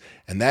business.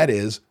 And that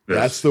is, yes,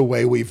 that's the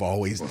way we've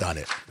always done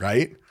it.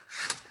 Right?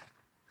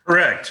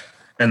 Correct.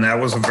 And that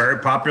was a very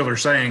popular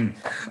saying.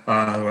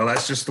 Well,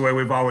 that's just the way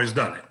we've always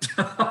done it.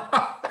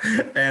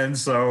 And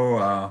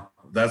so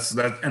that's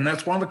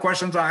one of the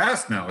questions I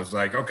ask now is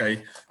like,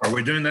 okay, are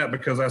we doing that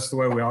because that's the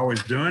way we're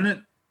always doing it?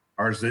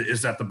 Or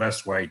is that the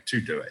best way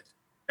to do it?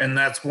 And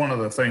that's one of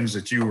the things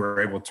that you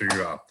were able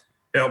to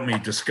help me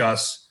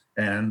discuss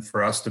and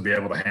for us to be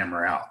able to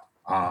hammer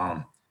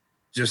out.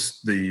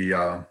 Just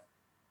the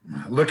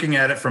looking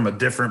at it from a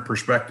different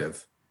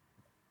perspective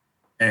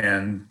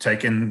and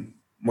taking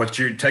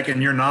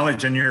your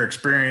knowledge and your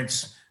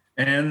experience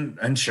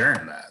and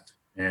sharing that.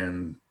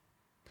 And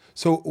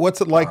so what's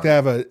it like to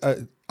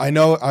have I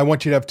know I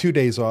want you to have 2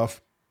 days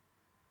off,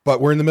 but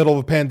we're in the middle of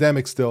a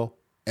pandemic still.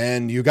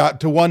 And you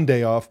got to 1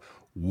 day off.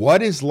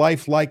 What is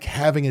life like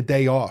having a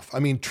day off? I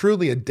mean,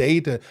 truly a day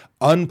to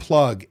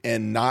unplug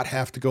and not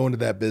have to go into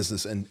that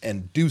business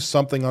and do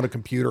something on a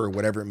computer or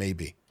whatever it may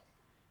be.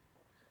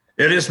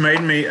 it has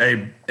made me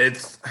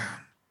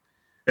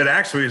it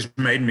actually has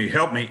made me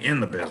help me in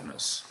the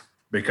business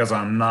because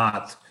I'm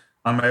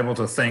able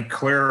to think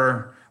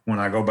clearer when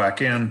I go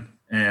back in,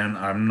 and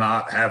I'm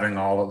not having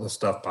all of the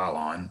stuff pile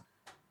on.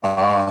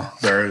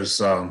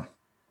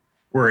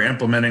 We're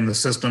implementing the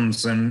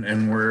systems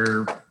and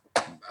we're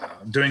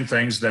doing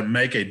things that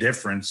make a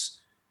difference,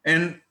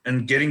 and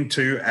getting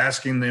to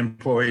asking the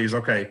employees,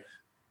 okay,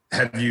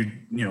 have you,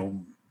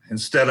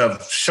 instead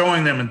of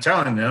showing them and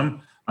telling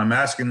them, I'm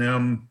asking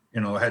them,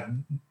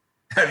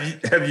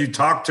 have you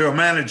talked to a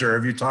manager?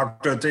 Have you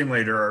talked to a team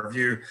leader? Or have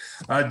you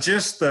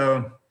just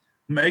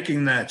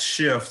making that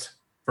shift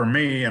for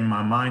me, and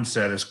my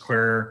mindset is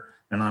clear,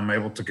 and I'm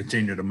able to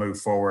continue to move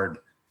forward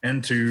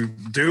and to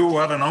do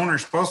what an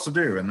owner's supposed to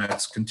do, and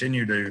that's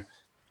continue to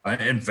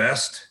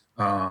invest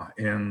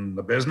in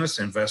the business,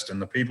 invest in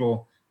the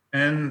people,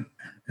 and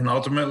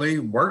ultimately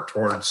work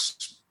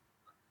towards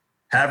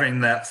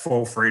having that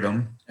full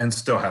freedom and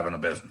still having a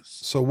business.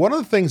 So one of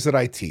the things that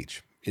I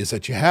teach is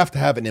that you have to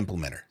have an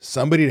implementer,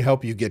 somebody to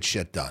help you get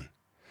shit done.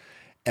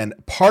 And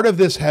part of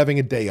this having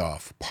a day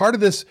off, part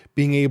of this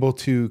being able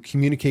to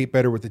communicate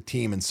better with the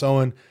team and so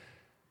on,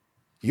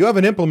 you have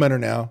an implementer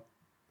now.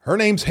 Her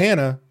name's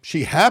Hannah.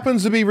 She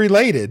happens to be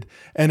related,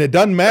 and it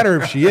doesn't matter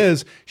if she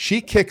is.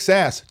 She kicks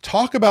ass.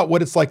 Talk about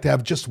what it's like to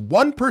have just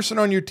one person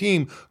on your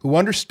team who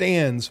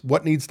understands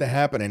what needs to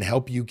happen and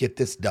help you get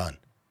this done.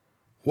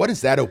 What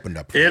has that opened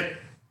up for you?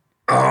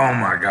 Oh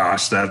my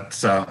gosh,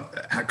 that's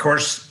of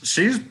course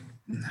she's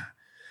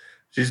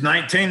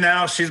 19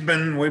 now. She was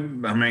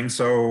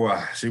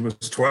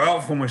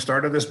 12 when we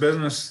started this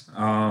business.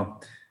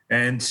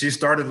 And she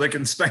started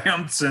licking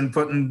stamps and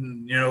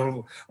putting,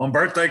 on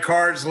birthday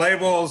cards,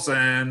 labels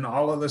and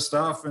all of this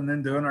stuff, and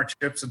then doing our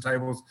chips and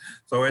tables.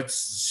 So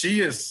she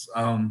has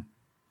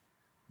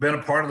been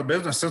a part of the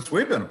business since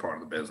we've been a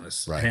part of the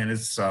business. Right. And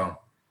it's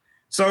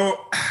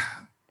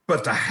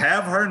but to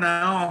have her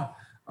now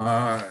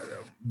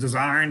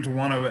desiring to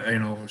want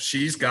to,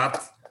 she's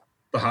got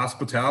the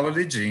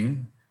hospitality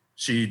gene.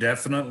 She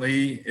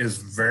definitely is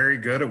very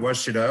good at what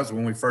she does.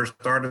 When we first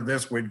started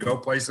this, we'd go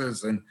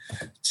places and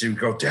she would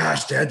go,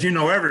 "Gosh, Dad, you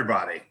know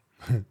everybody."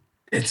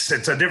 It's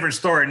a different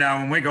story now.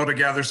 When we go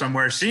together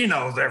somewhere, she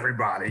knows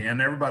everybody and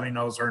everybody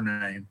knows her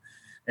name.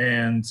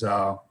 And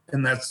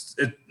that's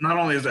it. Not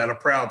only is that a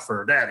proud for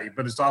her daddy,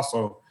 but it's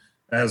also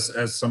as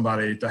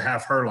somebody to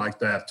have her like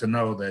that, to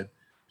know that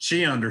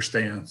she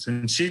understands.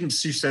 And she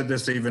said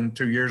this even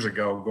 2 years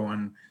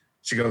ago,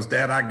 she goes,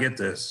 "Dad, I get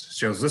this."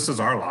 She goes, "This is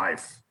our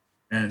life."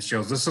 And she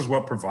goes, "This is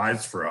what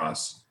provides for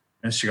us."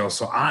 And she goes,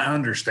 "So I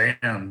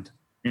understand,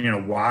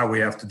 why we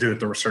have to do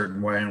it a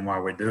certain way and why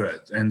we do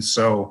it." And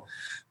so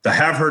to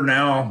have her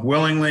now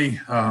willingly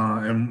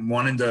and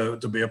wanting to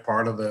be a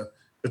part of to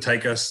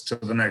take us to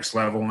the next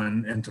level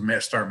and to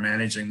start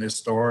managing this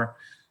store.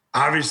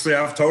 Obviously,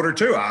 I've told her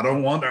too,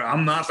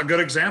 I'm not a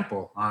good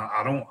example.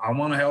 I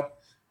want to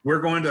help.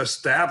 We're going to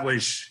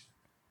establish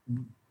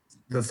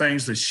the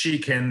things that she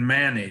can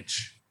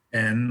manage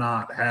and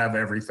not have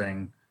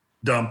everything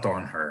dumped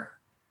on her,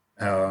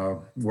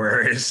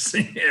 whereas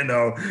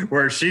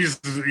where she's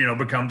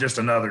become just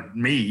another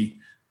me.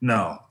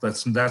 No,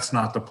 that's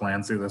not the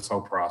plan through this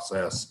whole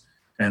process.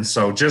 And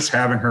so just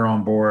having her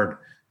on board,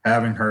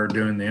 having her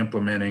doing the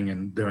implementing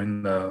and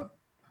doing the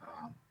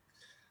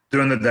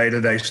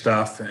day-to-day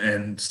stuff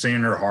and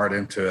seeing her heart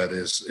into it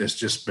is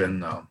just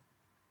been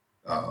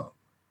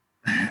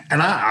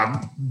and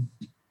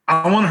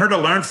I want her to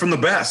learn from the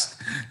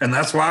best, and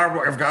that's why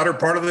I've got her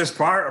part of this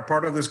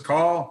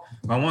call.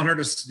 I want her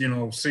to,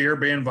 see her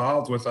be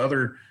involved with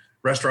other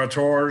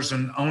restaurateurs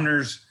and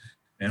owners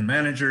and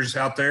managers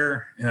out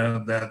there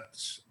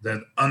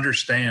that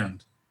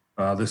understand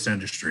this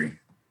industry.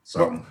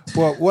 So,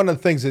 well, one of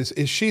the things is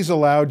she's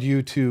allowed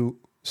you to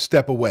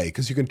step away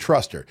because you can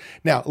trust her.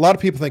 Now, a lot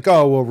of people think,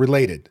 oh, well,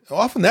 related.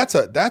 Often that's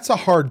a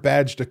hard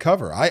badge to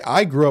cover.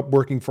 I grew up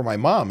working for my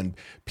mom, and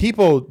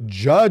people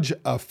judge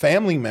a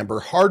family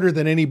member harder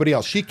than anybody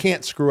else. She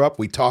can't screw up.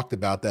 We talked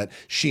about that.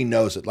 She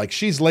knows it. Like,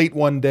 she's late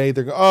one day,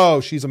 they're going,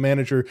 oh, she's a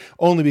manager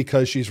only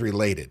because she's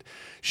related.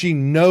 She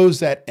knows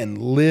that and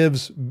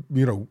lives,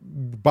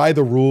 by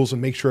the rules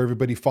and makes sure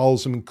everybody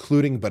follows them,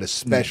 including, but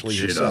especially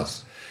yourself.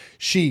 Does.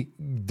 She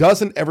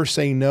doesn't ever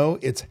say no.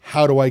 It's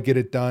how do I get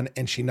it done?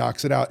 And she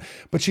knocks it out.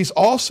 But she's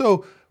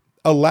also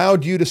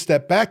allowed you to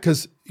step back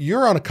because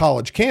you're on a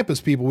college campus,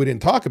 people we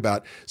didn't talk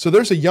about. So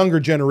there's a younger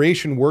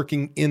generation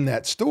working in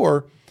that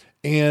store,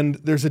 and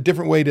there's a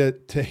different way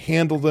to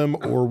handle them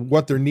or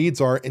what their needs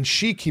are. And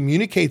she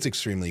communicates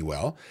extremely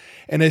well.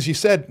 And as you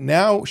said,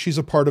 now she's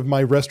a part of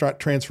my Restaurant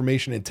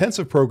Transformation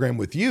Intensive program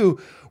with you,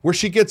 where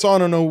she gets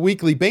on a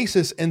weekly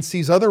basis and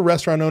sees other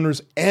restaurant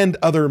owners and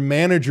other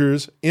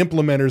managers,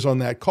 implementers on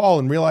that call,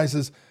 and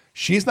realizes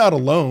she's not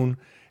alone.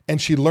 And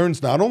she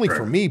learns not only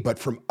from me, but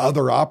from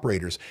other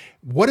operators.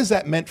 What has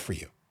that meant for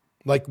you?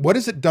 Like, what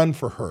has it done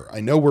for her?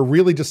 I know we're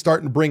really just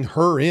starting to bring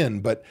her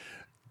in, but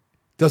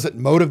does it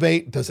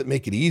motivate? Does it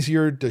make it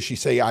easier? Does she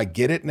say, I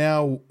get it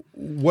now?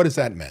 What has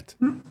that meant?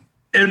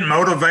 It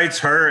motivates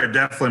her. It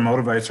definitely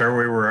motivates her.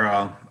 We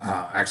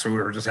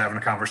were just having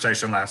a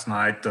conversation last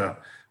night.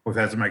 We've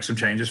had to make some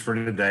changes for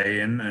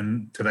today,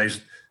 and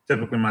today's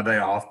typically my day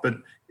off. But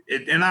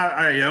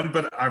I am.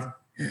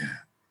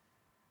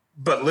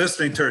 But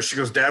listening to her, she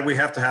goes, "Dad, we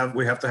have to have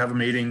a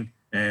meeting,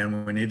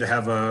 and we need to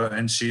have a."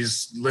 And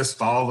she's lists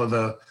all of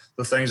the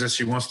things that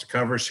she wants to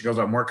cover. She goes,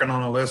 "I'm working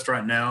on a list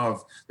right now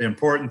of the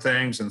important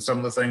things and some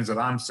of the things that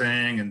I'm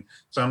seeing and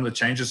some of the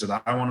changes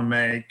that I want to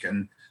make."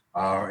 And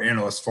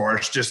as far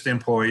as just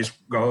employees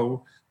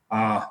go.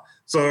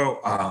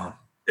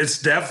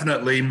 It's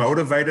definitely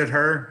motivated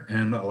her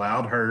and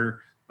allowed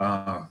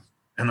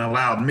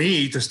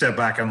me to step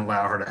back and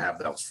allow her to have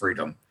that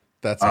freedom.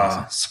 That's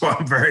awesome. So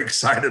I'm very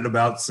excited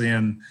about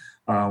seeing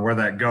where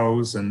that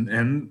goes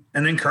and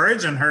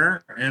encouraging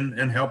her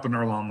and helping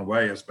her along the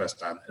way as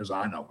best as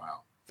I know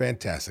how.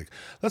 Fantastic.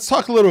 Let's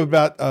talk a little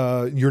bit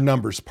about your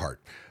numbers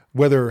part.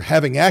 Whether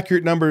having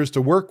accurate numbers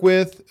to work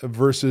with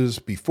versus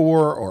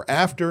before or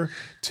after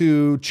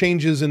to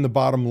changes in the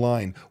bottom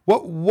line.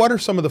 What are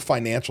some of the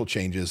financial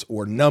changes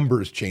or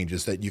numbers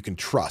changes that you can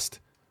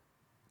trust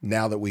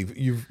now that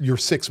you're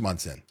 6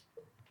 months in?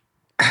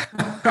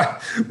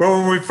 Well,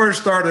 when we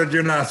first started,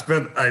 I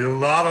spent a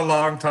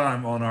long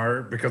time on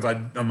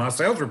my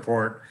sales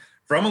report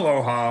from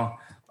Aloha.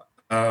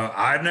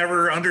 I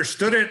never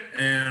understood it,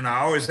 and I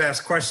always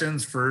asked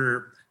questions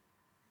for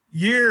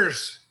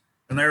years.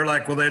 And they were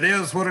like, well, it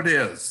is what it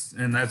is.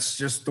 And that's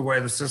just the way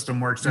the system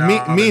works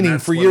out. Meaning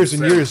for years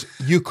and years,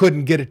 you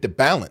couldn't get it to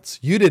balance.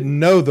 You didn't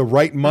know the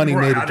right money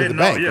made it to the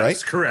bank, right?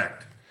 Yes,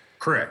 correct.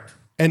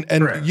 And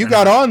you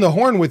got on the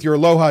horn with your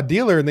Aloha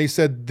dealer and they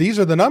said, these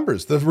are the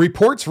numbers. The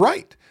report's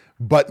right.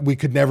 But we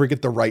could never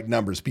get the right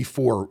numbers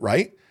before,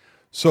 right?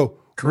 So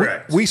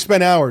correct. We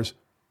spent hours.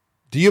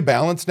 Do you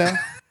balance now?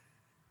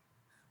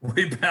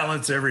 We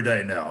balance every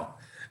day now.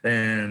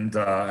 And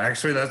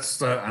actually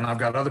and I've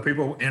got other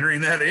people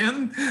entering that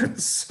in.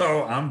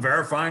 So I'm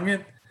verifying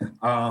it.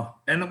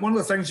 And one of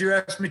the things you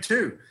asked me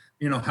too,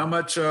 how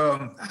much,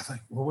 I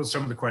think, what was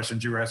some of the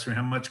questions you were asking me?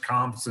 How much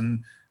comps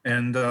and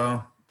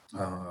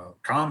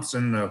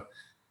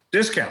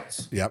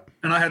discounts? Yep.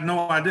 And I had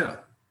no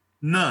idea.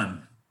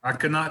 None. I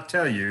could not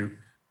tell you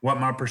what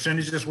my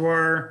percentages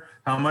were,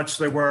 how much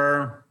they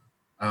were.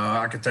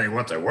 I could tell you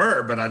what they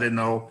were, but I didn't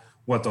know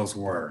what those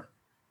were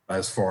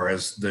as far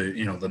as the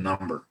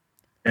number.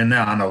 And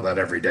now I know that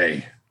every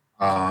day.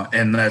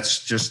 And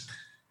that's just,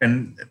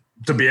 and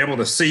to be able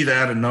to see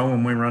that and know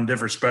when we run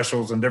different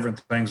specials and different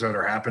things that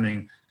are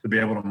happening, to be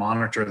able to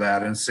monitor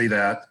that and see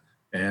that.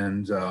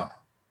 And now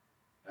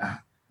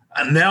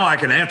I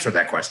can answer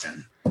that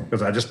question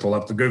because I just pull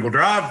up the Google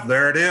Drive.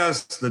 There it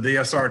is, the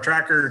DSR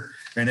tracker.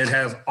 And it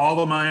has all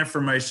of my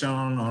information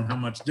on how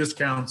much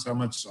discounts, how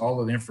much,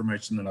 all of the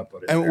information that I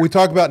put in. And there. we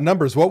talk about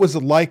numbers. What was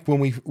it like when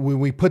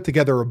we put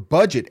together a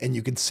budget and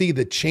you could see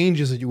the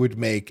changes that you would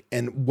make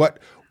and what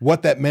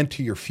that meant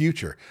to your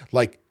future?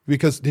 Like,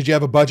 because did you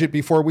have a budget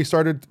before we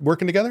started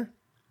working together?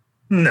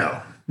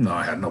 No,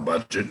 I had no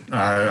budget.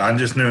 I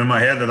just knew in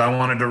my head that I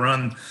wanted to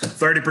run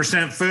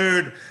 30%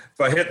 food. If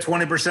I hit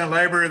 20%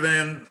 labor,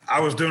 then I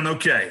was doing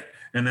okay.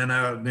 And then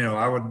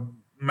I would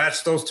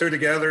match those two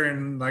together,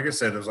 and like I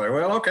said, it was like,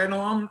 well, okay,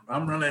 no,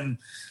 I'm running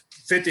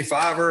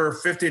 55 or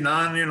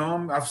 59.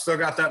 I've still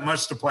got that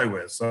much to play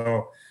with.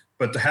 So,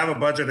 but to have a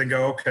budget and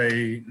go,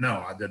 okay,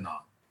 no, I did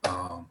not.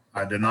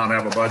 I did not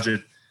have a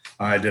budget.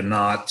 I did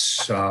not.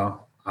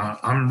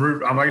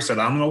 I'm like I said,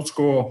 I'm old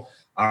school.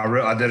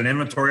 I did an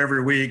inventory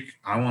every week.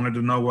 I wanted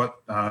to know what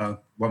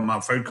my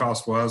food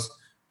cost was,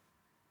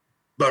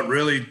 but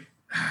really,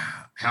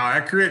 how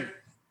accurate.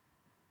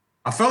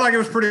 I felt like it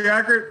was pretty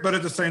accurate, but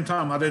at the same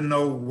time, I didn't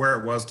know where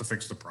it was to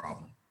fix the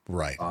problem.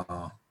 Right.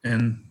 What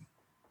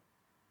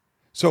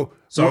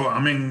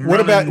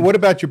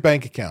about your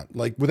bank account?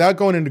 Like, without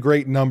going into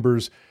great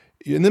numbers,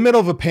 in the middle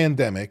of a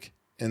pandemic,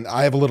 and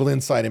I have a little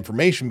inside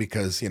information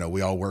because,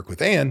 we all work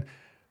with Ann,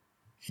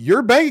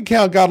 your bank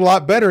account got a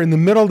lot better in the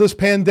middle of this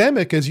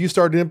pandemic as you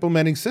started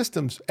implementing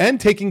systems and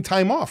taking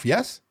time off.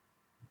 Yes?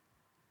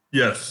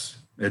 Yes,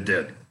 it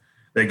did.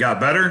 It got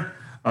better.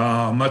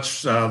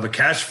 The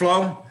cash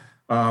flow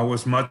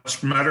was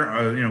much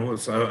better.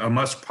 Was a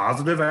much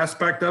positive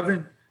aspect of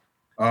it.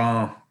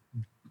 I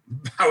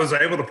was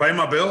able to pay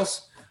my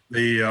bills.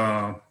 The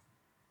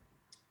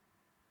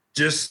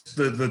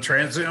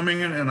transit.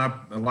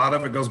 A lot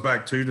of it goes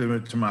back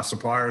to my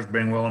suppliers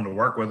being willing to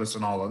work with us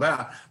and all of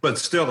that. But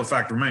still, the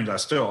fact remains, I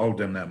still owed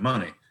them that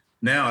money.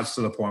 Now it's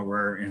to the point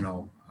where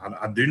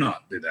I do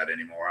not do that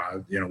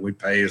anymore. We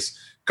pay us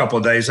a couple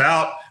of days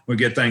out, we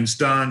get things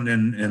done,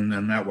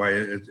 and that way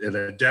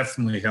it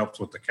definitely helps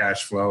with the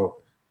cash flow.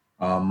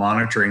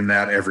 Monitoring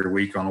that every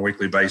week on a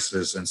weekly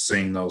basis and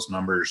seeing those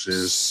numbers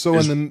is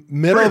in the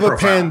middle of a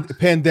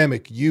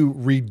pandemic, you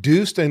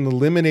reduced and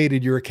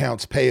eliminated your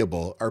accounts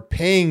payable, are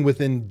paying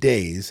within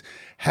days,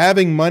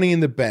 having money in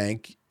the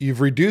bank.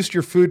 You've reduced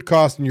your food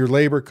cost and your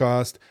labor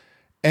cost,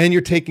 and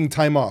you're taking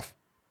time off.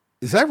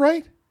 Is that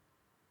right?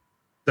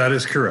 That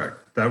is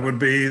correct. That would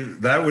be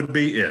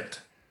it.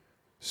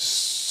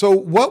 So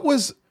what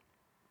was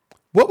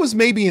What was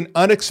maybe an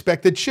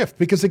unexpected shift?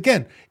 Because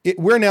again,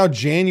 we're now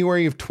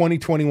January of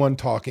 2021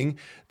 talking.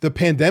 The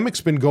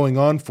pandemic's been going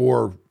on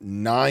for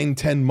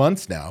 9-10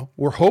 months now.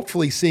 We're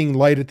hopefully seeing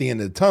light at the end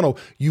of the tunnel.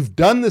 You've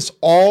done this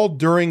all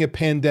during a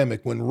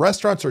pandemic when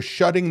restaurants are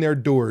shutting their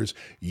doors.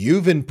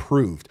 You've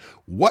improved.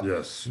 What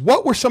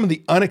were some of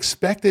the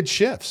unexpected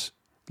shifts?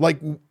 Like,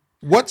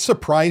 what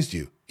surprised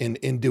you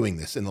in doing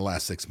this in the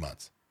last 6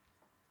 months?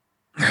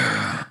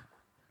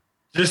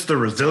 Just the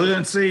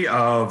resiliency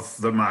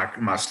of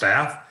my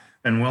staff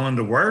and willing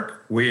to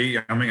work.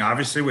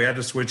 Obviously we had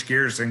to switch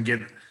gears and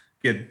get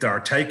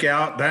our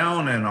takeout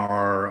down and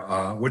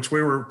our, which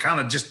we were kind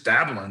of just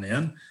dabbling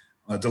in.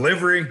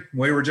 Delivery,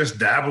 we were just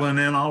dabbling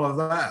in all of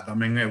that. I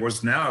mean, it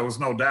was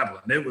no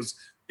dabbling. It was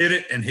hit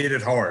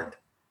it hard.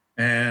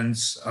 And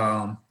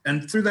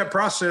through that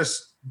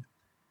process,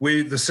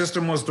 the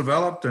system was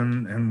developed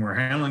and we're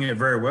handling it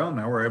very well.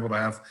 Now we're able to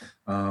have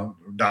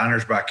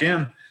diners back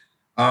in.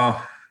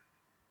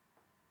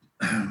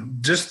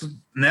 Just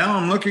now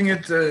I'm looking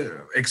at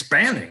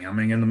expanding.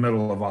 In the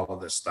middle of all of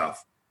this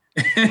stuff.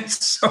 And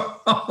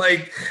so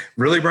like,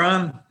 really,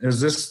 Brian, is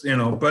this,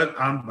 but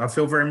I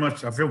feel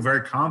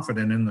very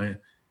confident in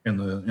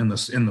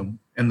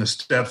the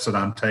steps that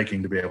I'm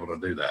taking to be able to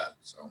do that.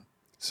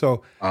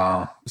 So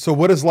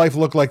what does life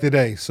look like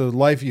today? So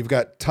life, you've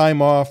got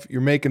time off,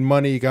 you're making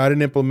money, you got an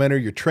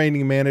implementer, you're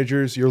training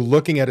managers, you're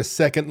looking at a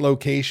second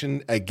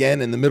location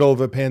again in the middle of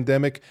a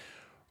pandemic.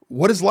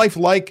 What is life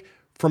like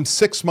from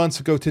 6 months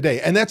ago today?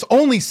 And that's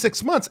only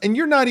 6 months. And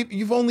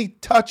you've only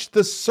touched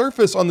the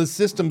surface on the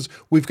systems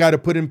we've got to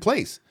put in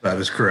place. That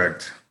is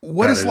correct.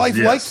 What is life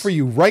like for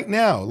you right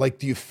now? Like,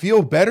 do you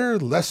feel better,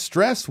 less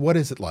stressed? What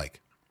is it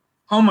like?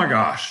 Oh my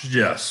gosh.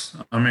 Yes.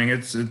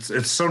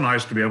 It's so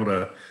nice to be able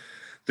to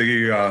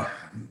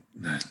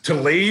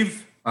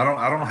leave.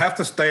 I don't have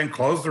to stay and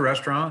close the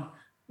restaurant.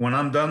 When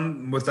I'm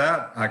done with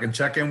that, I can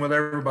check in with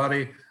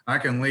everybody. I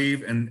can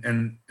leave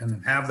and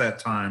have that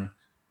time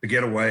to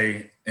get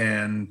away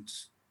and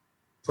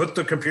put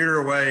the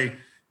computer away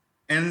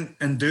and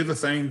do the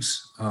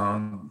things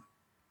that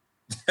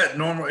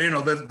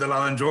that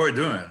I enjoy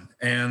doing.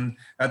 And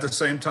at the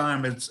same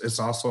time, it's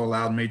also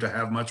allowed me to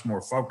have much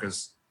more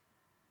focus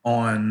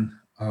on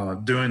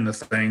doing the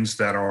things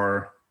that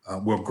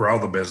will grow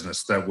the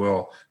business, that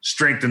will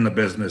strengthen the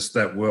business,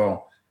 that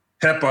will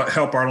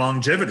help our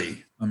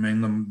longevity.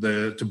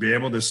 To be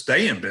able to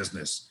stay in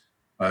business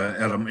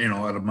at a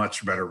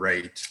much better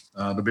rate,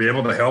 to be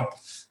able to help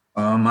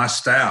my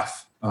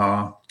staff,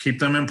 keep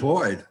them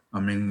employed.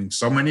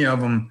 So many of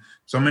them,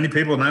 so many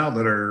people now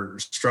that are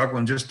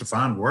struggling just to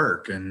find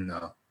work. And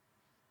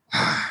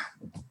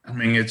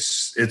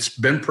it's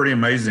been pretty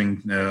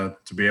amazing to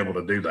be able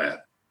to do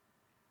that.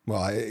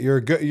 Well,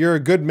 you're a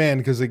good man,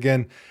 because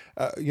again,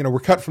 we're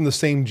cut from the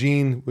same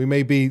gene. We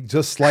may be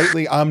just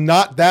slightly, I'm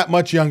not that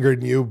much younger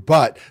than you,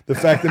 but the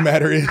fact of the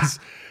matter is,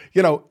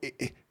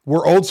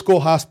 we're old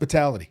school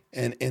hospitality,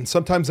 and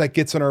sometimes that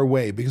gets in our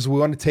way because we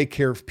want to take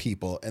care of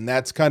people. And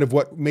that's kind of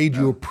what made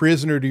you a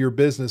prisoner to your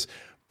business.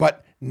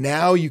 But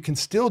now you can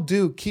still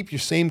keep your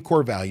same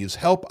core values,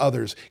 help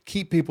others,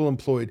 keep people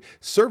employed,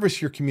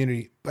 service your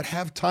community, but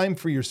have time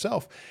for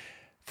yourself.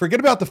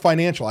 Forget about the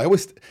financial. I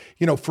always,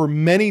 for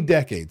many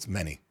decades,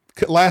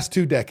 last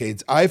 2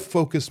 decades, I've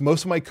focused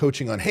most of my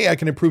coaching on, hey, I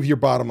can improve your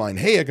bottom line.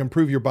 Hey, I can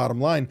improve your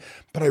bottom line.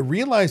 But I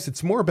realized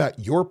it's more about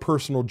your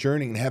personal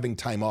journey and having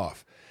time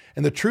off.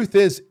 And the truth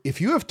is,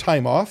 if you have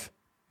time off,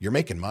 you're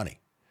making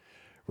money,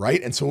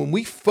 right? And so when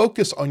we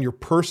focus on your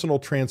personal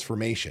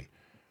transformation,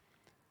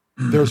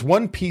 there's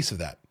one piece of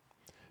that.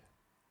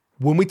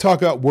 When we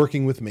talk about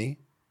working with me,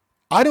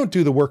 I don't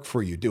do the work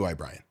for you, do I,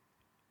 Brian?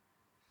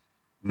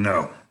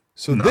 No.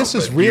 So this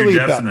is really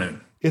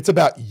it's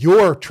about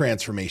your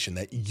transformation,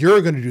 that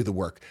you're going to do the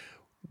work.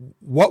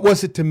 What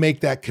was it to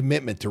make that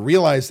commitment, to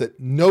realize that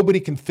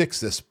nobody can fix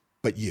this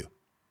but you?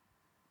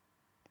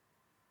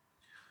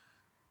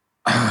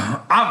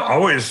 I've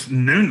always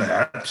known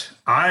that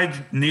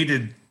I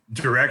needed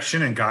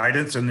direction and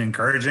guidance and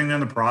encouraging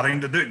and the prodding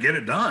to get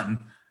it done.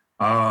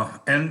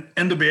 And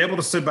to be able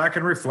to sit back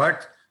and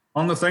reflect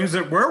on the things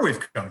where we've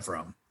come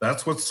from.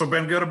 That's what's so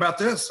been good about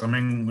this.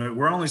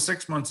 We're only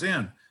 6 months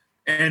in,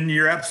 and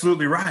you're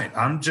absolutely right.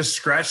 I'm just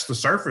scratched the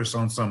surface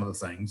on some of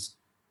the things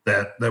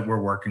that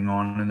we're working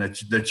on, and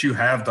that you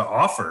have to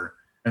offer,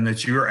 and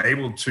that you are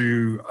able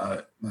to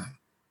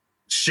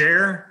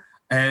share.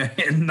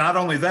 And not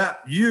only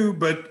that,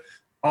 but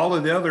all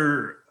of the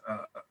other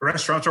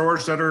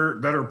restaurateurs that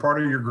are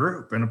part of your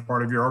group and a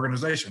part of your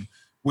organization.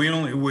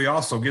 We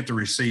also get to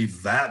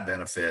receive that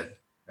benefit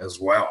as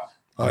well.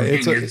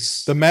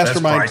 It's the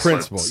mastermind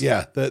principle.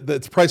 Yeah,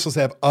 it's priceless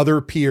to have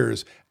other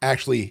peers.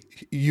 Actually,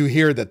 you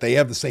hear that they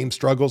have the same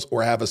struggles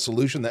or have a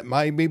solution that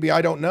maybe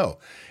I don't know,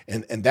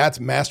 and that's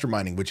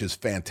masterminding, which is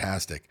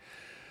fantastic.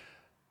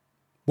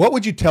 What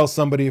would you tell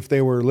somebody if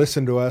they were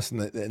listening to us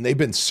and they've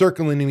been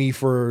circling me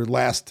for the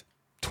last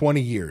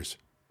 20 years?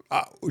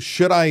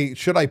 Should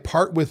I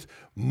part with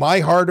my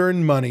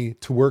hard-earned money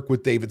to work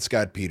with David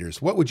Scott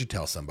Peters? What would you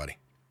tell somebody?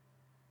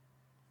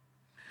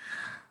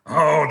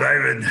 Oh,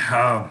 David,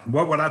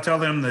 what would I tell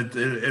them? That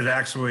it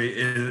actually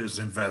is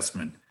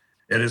investment.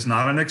 It is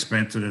not an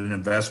expense; it's an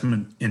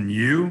investment in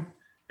you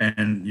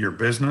and your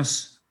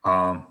business.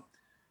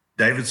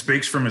 David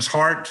speaks from his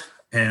heart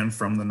and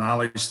from the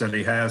knowledge that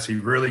he has. He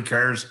really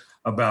cares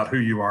about who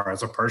you are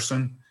as a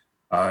person.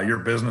 Your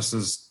business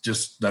is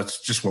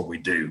that's just what we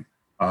do.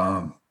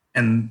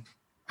 And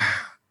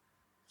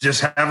just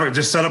set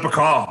up a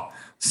call.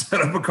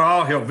 Set up a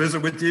call. He'll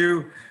visit with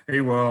you. He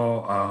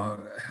will.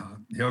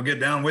 He'll get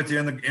down with you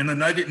in the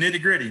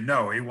nitty gritty.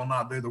 No, he will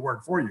not do the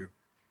work for you,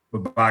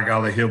 but by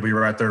golly, he'll be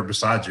right there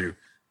beside you,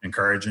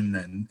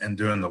 encouraging and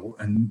doing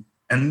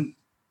and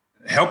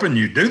helping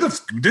you do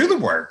the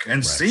work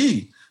and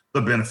see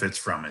the benefits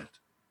from it.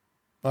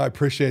 I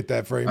appreciate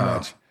that very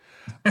much.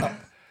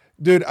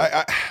 Dude,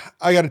 I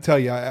got to tell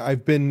you,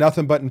 I've been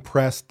nothing but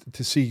impressed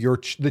to see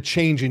the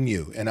change in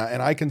you. And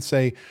I can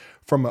say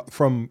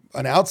from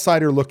an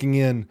outsider looking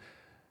in,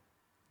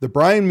 the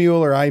Brian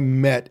Mueller I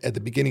met at the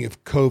beginning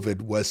of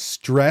COVID was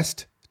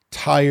stressed,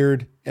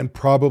 tired, and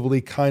probably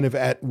kind of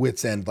at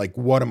wit's end. Like,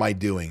 what am I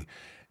doing?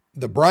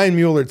 The Brian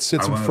Mueller that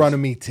sits in front of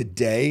me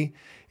today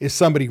is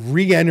somebody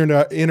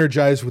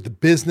re-energized with the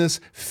business,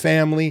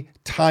 family,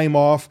 time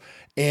off,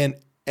 and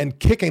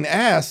kicking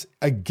ass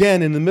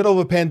again in the middle of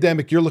a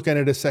pandemic. You're looking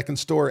at a second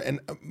store, and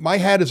my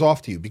hat is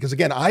off to you because,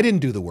 again, I didn't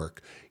do the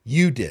work.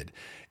 You did.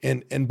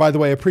 And by the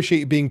way, I appreciate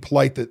you being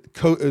polite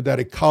that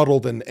I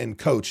coddled and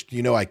coached.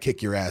 You know, I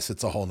kick your ass.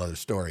 It's a whole nother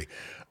story.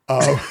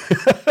 Well,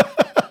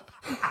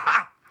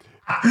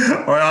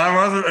 I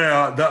wasn't.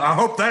 I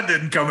hope that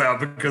didn't come out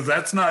because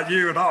that's not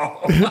you at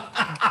all.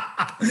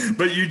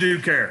 But you do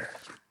care.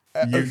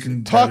 You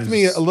can talk to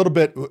me a little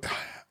bit.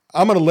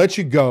 I'm going to let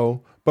you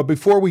go. But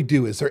before we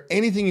do, is there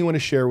anything you want to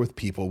share with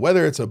people,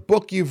 whether it's a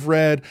book you've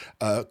read,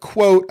 a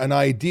quote, an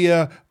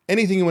idea,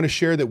 anything you want to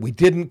share that we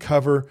didn't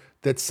cover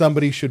that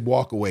somebody should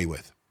walk away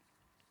with?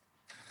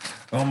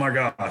 Oh my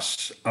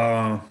gosh.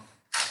 And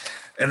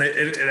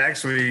it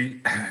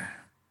actually,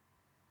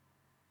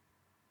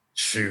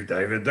 shoot,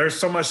 David, there's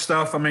so much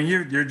stuff. I mean,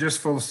 you're just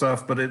full of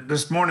stuff, but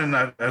this morning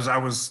as I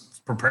was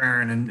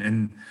preparing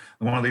and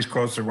one of these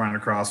quotes that ran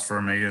across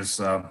for me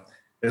is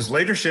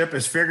leadership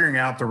is figuring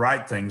out the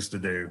right things to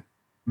do.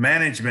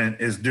 Management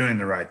is doing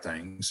the right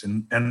things.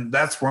 And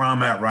that's where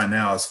I'm at right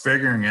now, is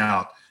figuring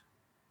out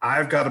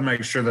I've got to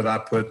make sure that I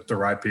put the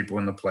right people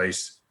in the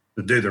place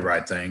to do the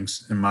right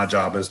things. And my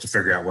job is to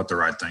figure out what the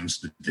right things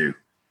to do.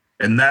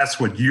 And that's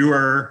what you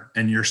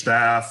and your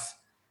staff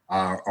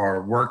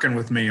are working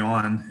with me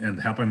on and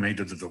helping me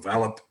to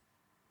develop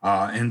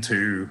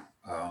into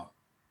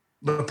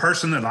the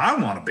person that I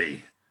want to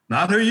be.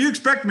 Not who you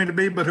expect me to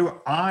be, but who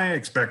I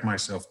expect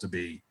myself to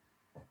be.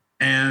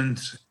 And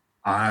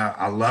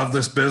I love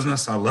this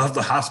business. I love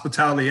the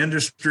hospitality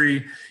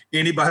industry.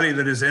 Anybody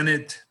that is in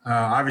it,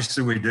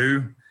 obviously we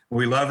do.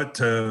 We love it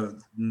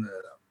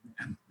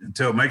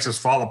until it makes us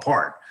fall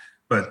apart.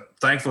 But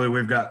thankfully,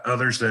 we've got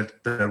others that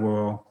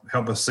will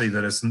help us see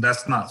that it's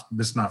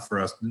not for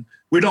us.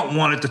 We don't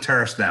want it to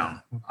tear us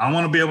down. I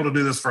want to be able to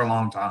do this for a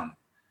long time,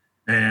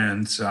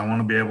 and I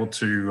want to be able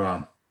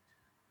to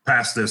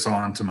pass this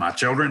on to my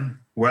children,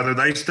 whether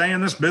they stay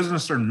in this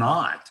business or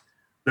not.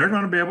 They're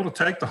going to be able to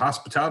take the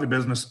hospitality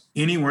business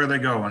anywhere they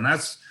go. And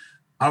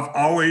I'm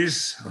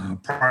always going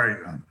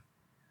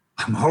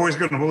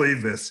to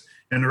believe this.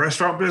 In the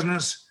restaurant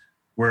business,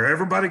 where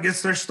everybody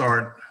gets their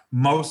start,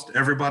 most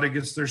everybody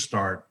gets their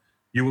start,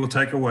 you will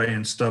take away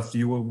and stuff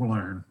you will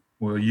learn,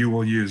 well, you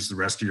will use the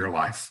rest of your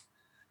life.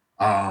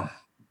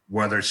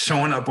 Whether it's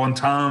showing up on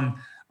time,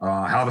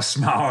 how to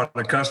smile at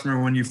a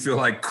customer when you feel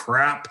like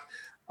crap,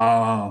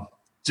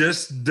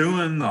 just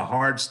doing the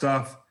hard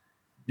stuff,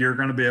 you're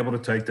going to be able to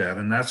take that.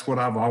 And that's what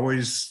I've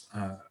always,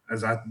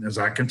 as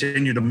I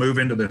continue to move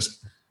into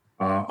this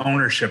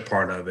ownership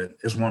part of it,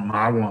 is what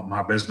I want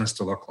my business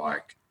to look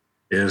like,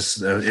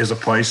 is a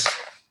place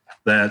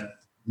that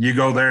you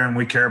go there and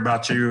we care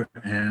about you,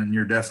 and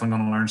you're definitely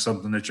going to learn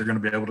something that you're going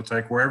to be able to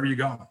take wherever you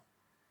go.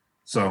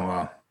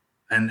 So,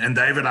 and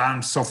David,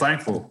 I'm so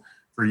thankful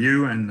for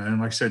you and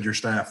like I said, your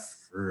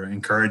staff for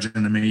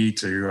encouraging me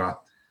to,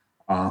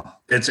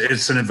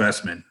 it's an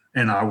investment.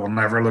 And I will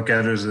never look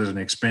at it as an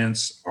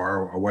expense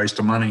or a waste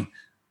of money.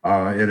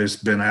 It has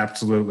been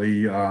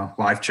absolutely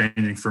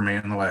life-changing for me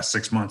in the last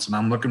 6 months, and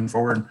I'm looking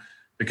forward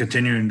to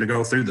continuing to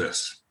go through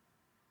this.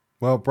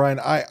 Well, Brian,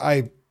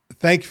 I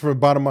thank you from the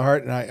bottom of my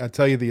heart, and I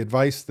tell you the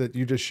advice that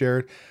you just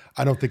shared.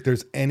 I don't think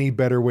there's any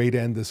better way to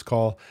end this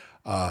call.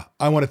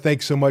 I want to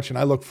thank so much, and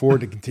I look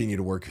forward to continue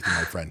to work with you,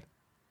 my friend.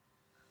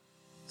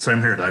 Same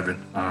here, David.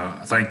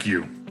 Thank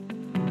you.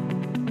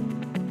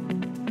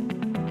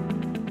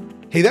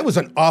 Hey, that was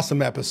an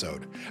awesome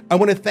episode. I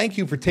want to thank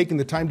you for taking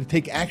the time to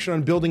take action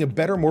on building a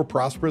better, more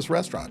prosperous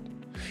restaurant.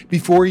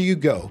 Before you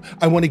go,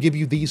 I want to give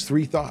you these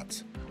 3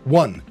 thoughts.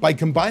 1, by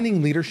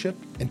combining leadership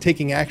and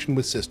taking action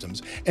with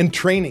systems and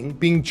training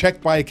being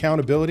checked by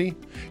accountability,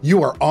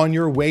 you are on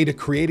your way to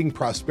creating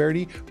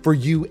prosperity for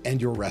you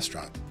and your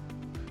restaurant.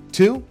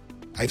 2,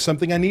 I have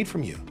something I need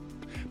from you.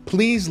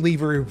 Please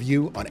leave a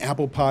review on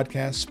Apple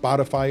Podcasts,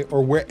 Spotify,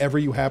 or wherever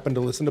you happen to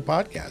listen to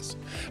podcasts.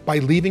 By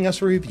leaving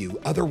us a review,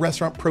 other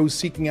restaurant pros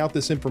seeking out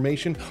this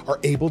information are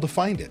able to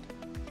find it.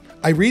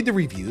 I read the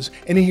reviews,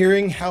 and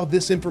hearing how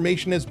this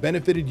information has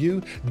benefited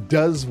you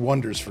does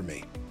wonders for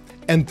me.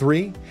 And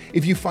 3,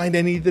 if you find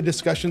any of the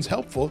discussions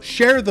helpful,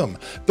 share them.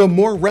 The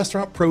more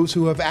restaurant pros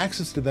who have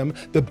access to them,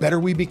 the better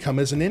we become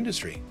as an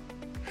industry.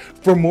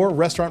 For more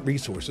restaurant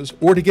resources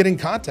or to get in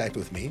contact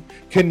with me,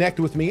 connect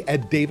with me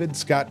at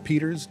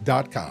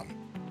davidscottpeters.com.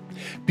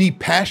 Be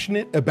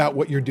passionate about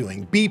what you're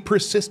doing, be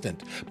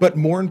persistent, but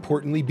more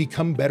importantly,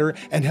 become better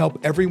and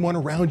help everyone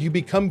around you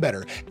become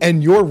better.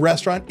 And your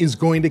restaurant is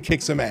going to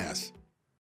kick some ass.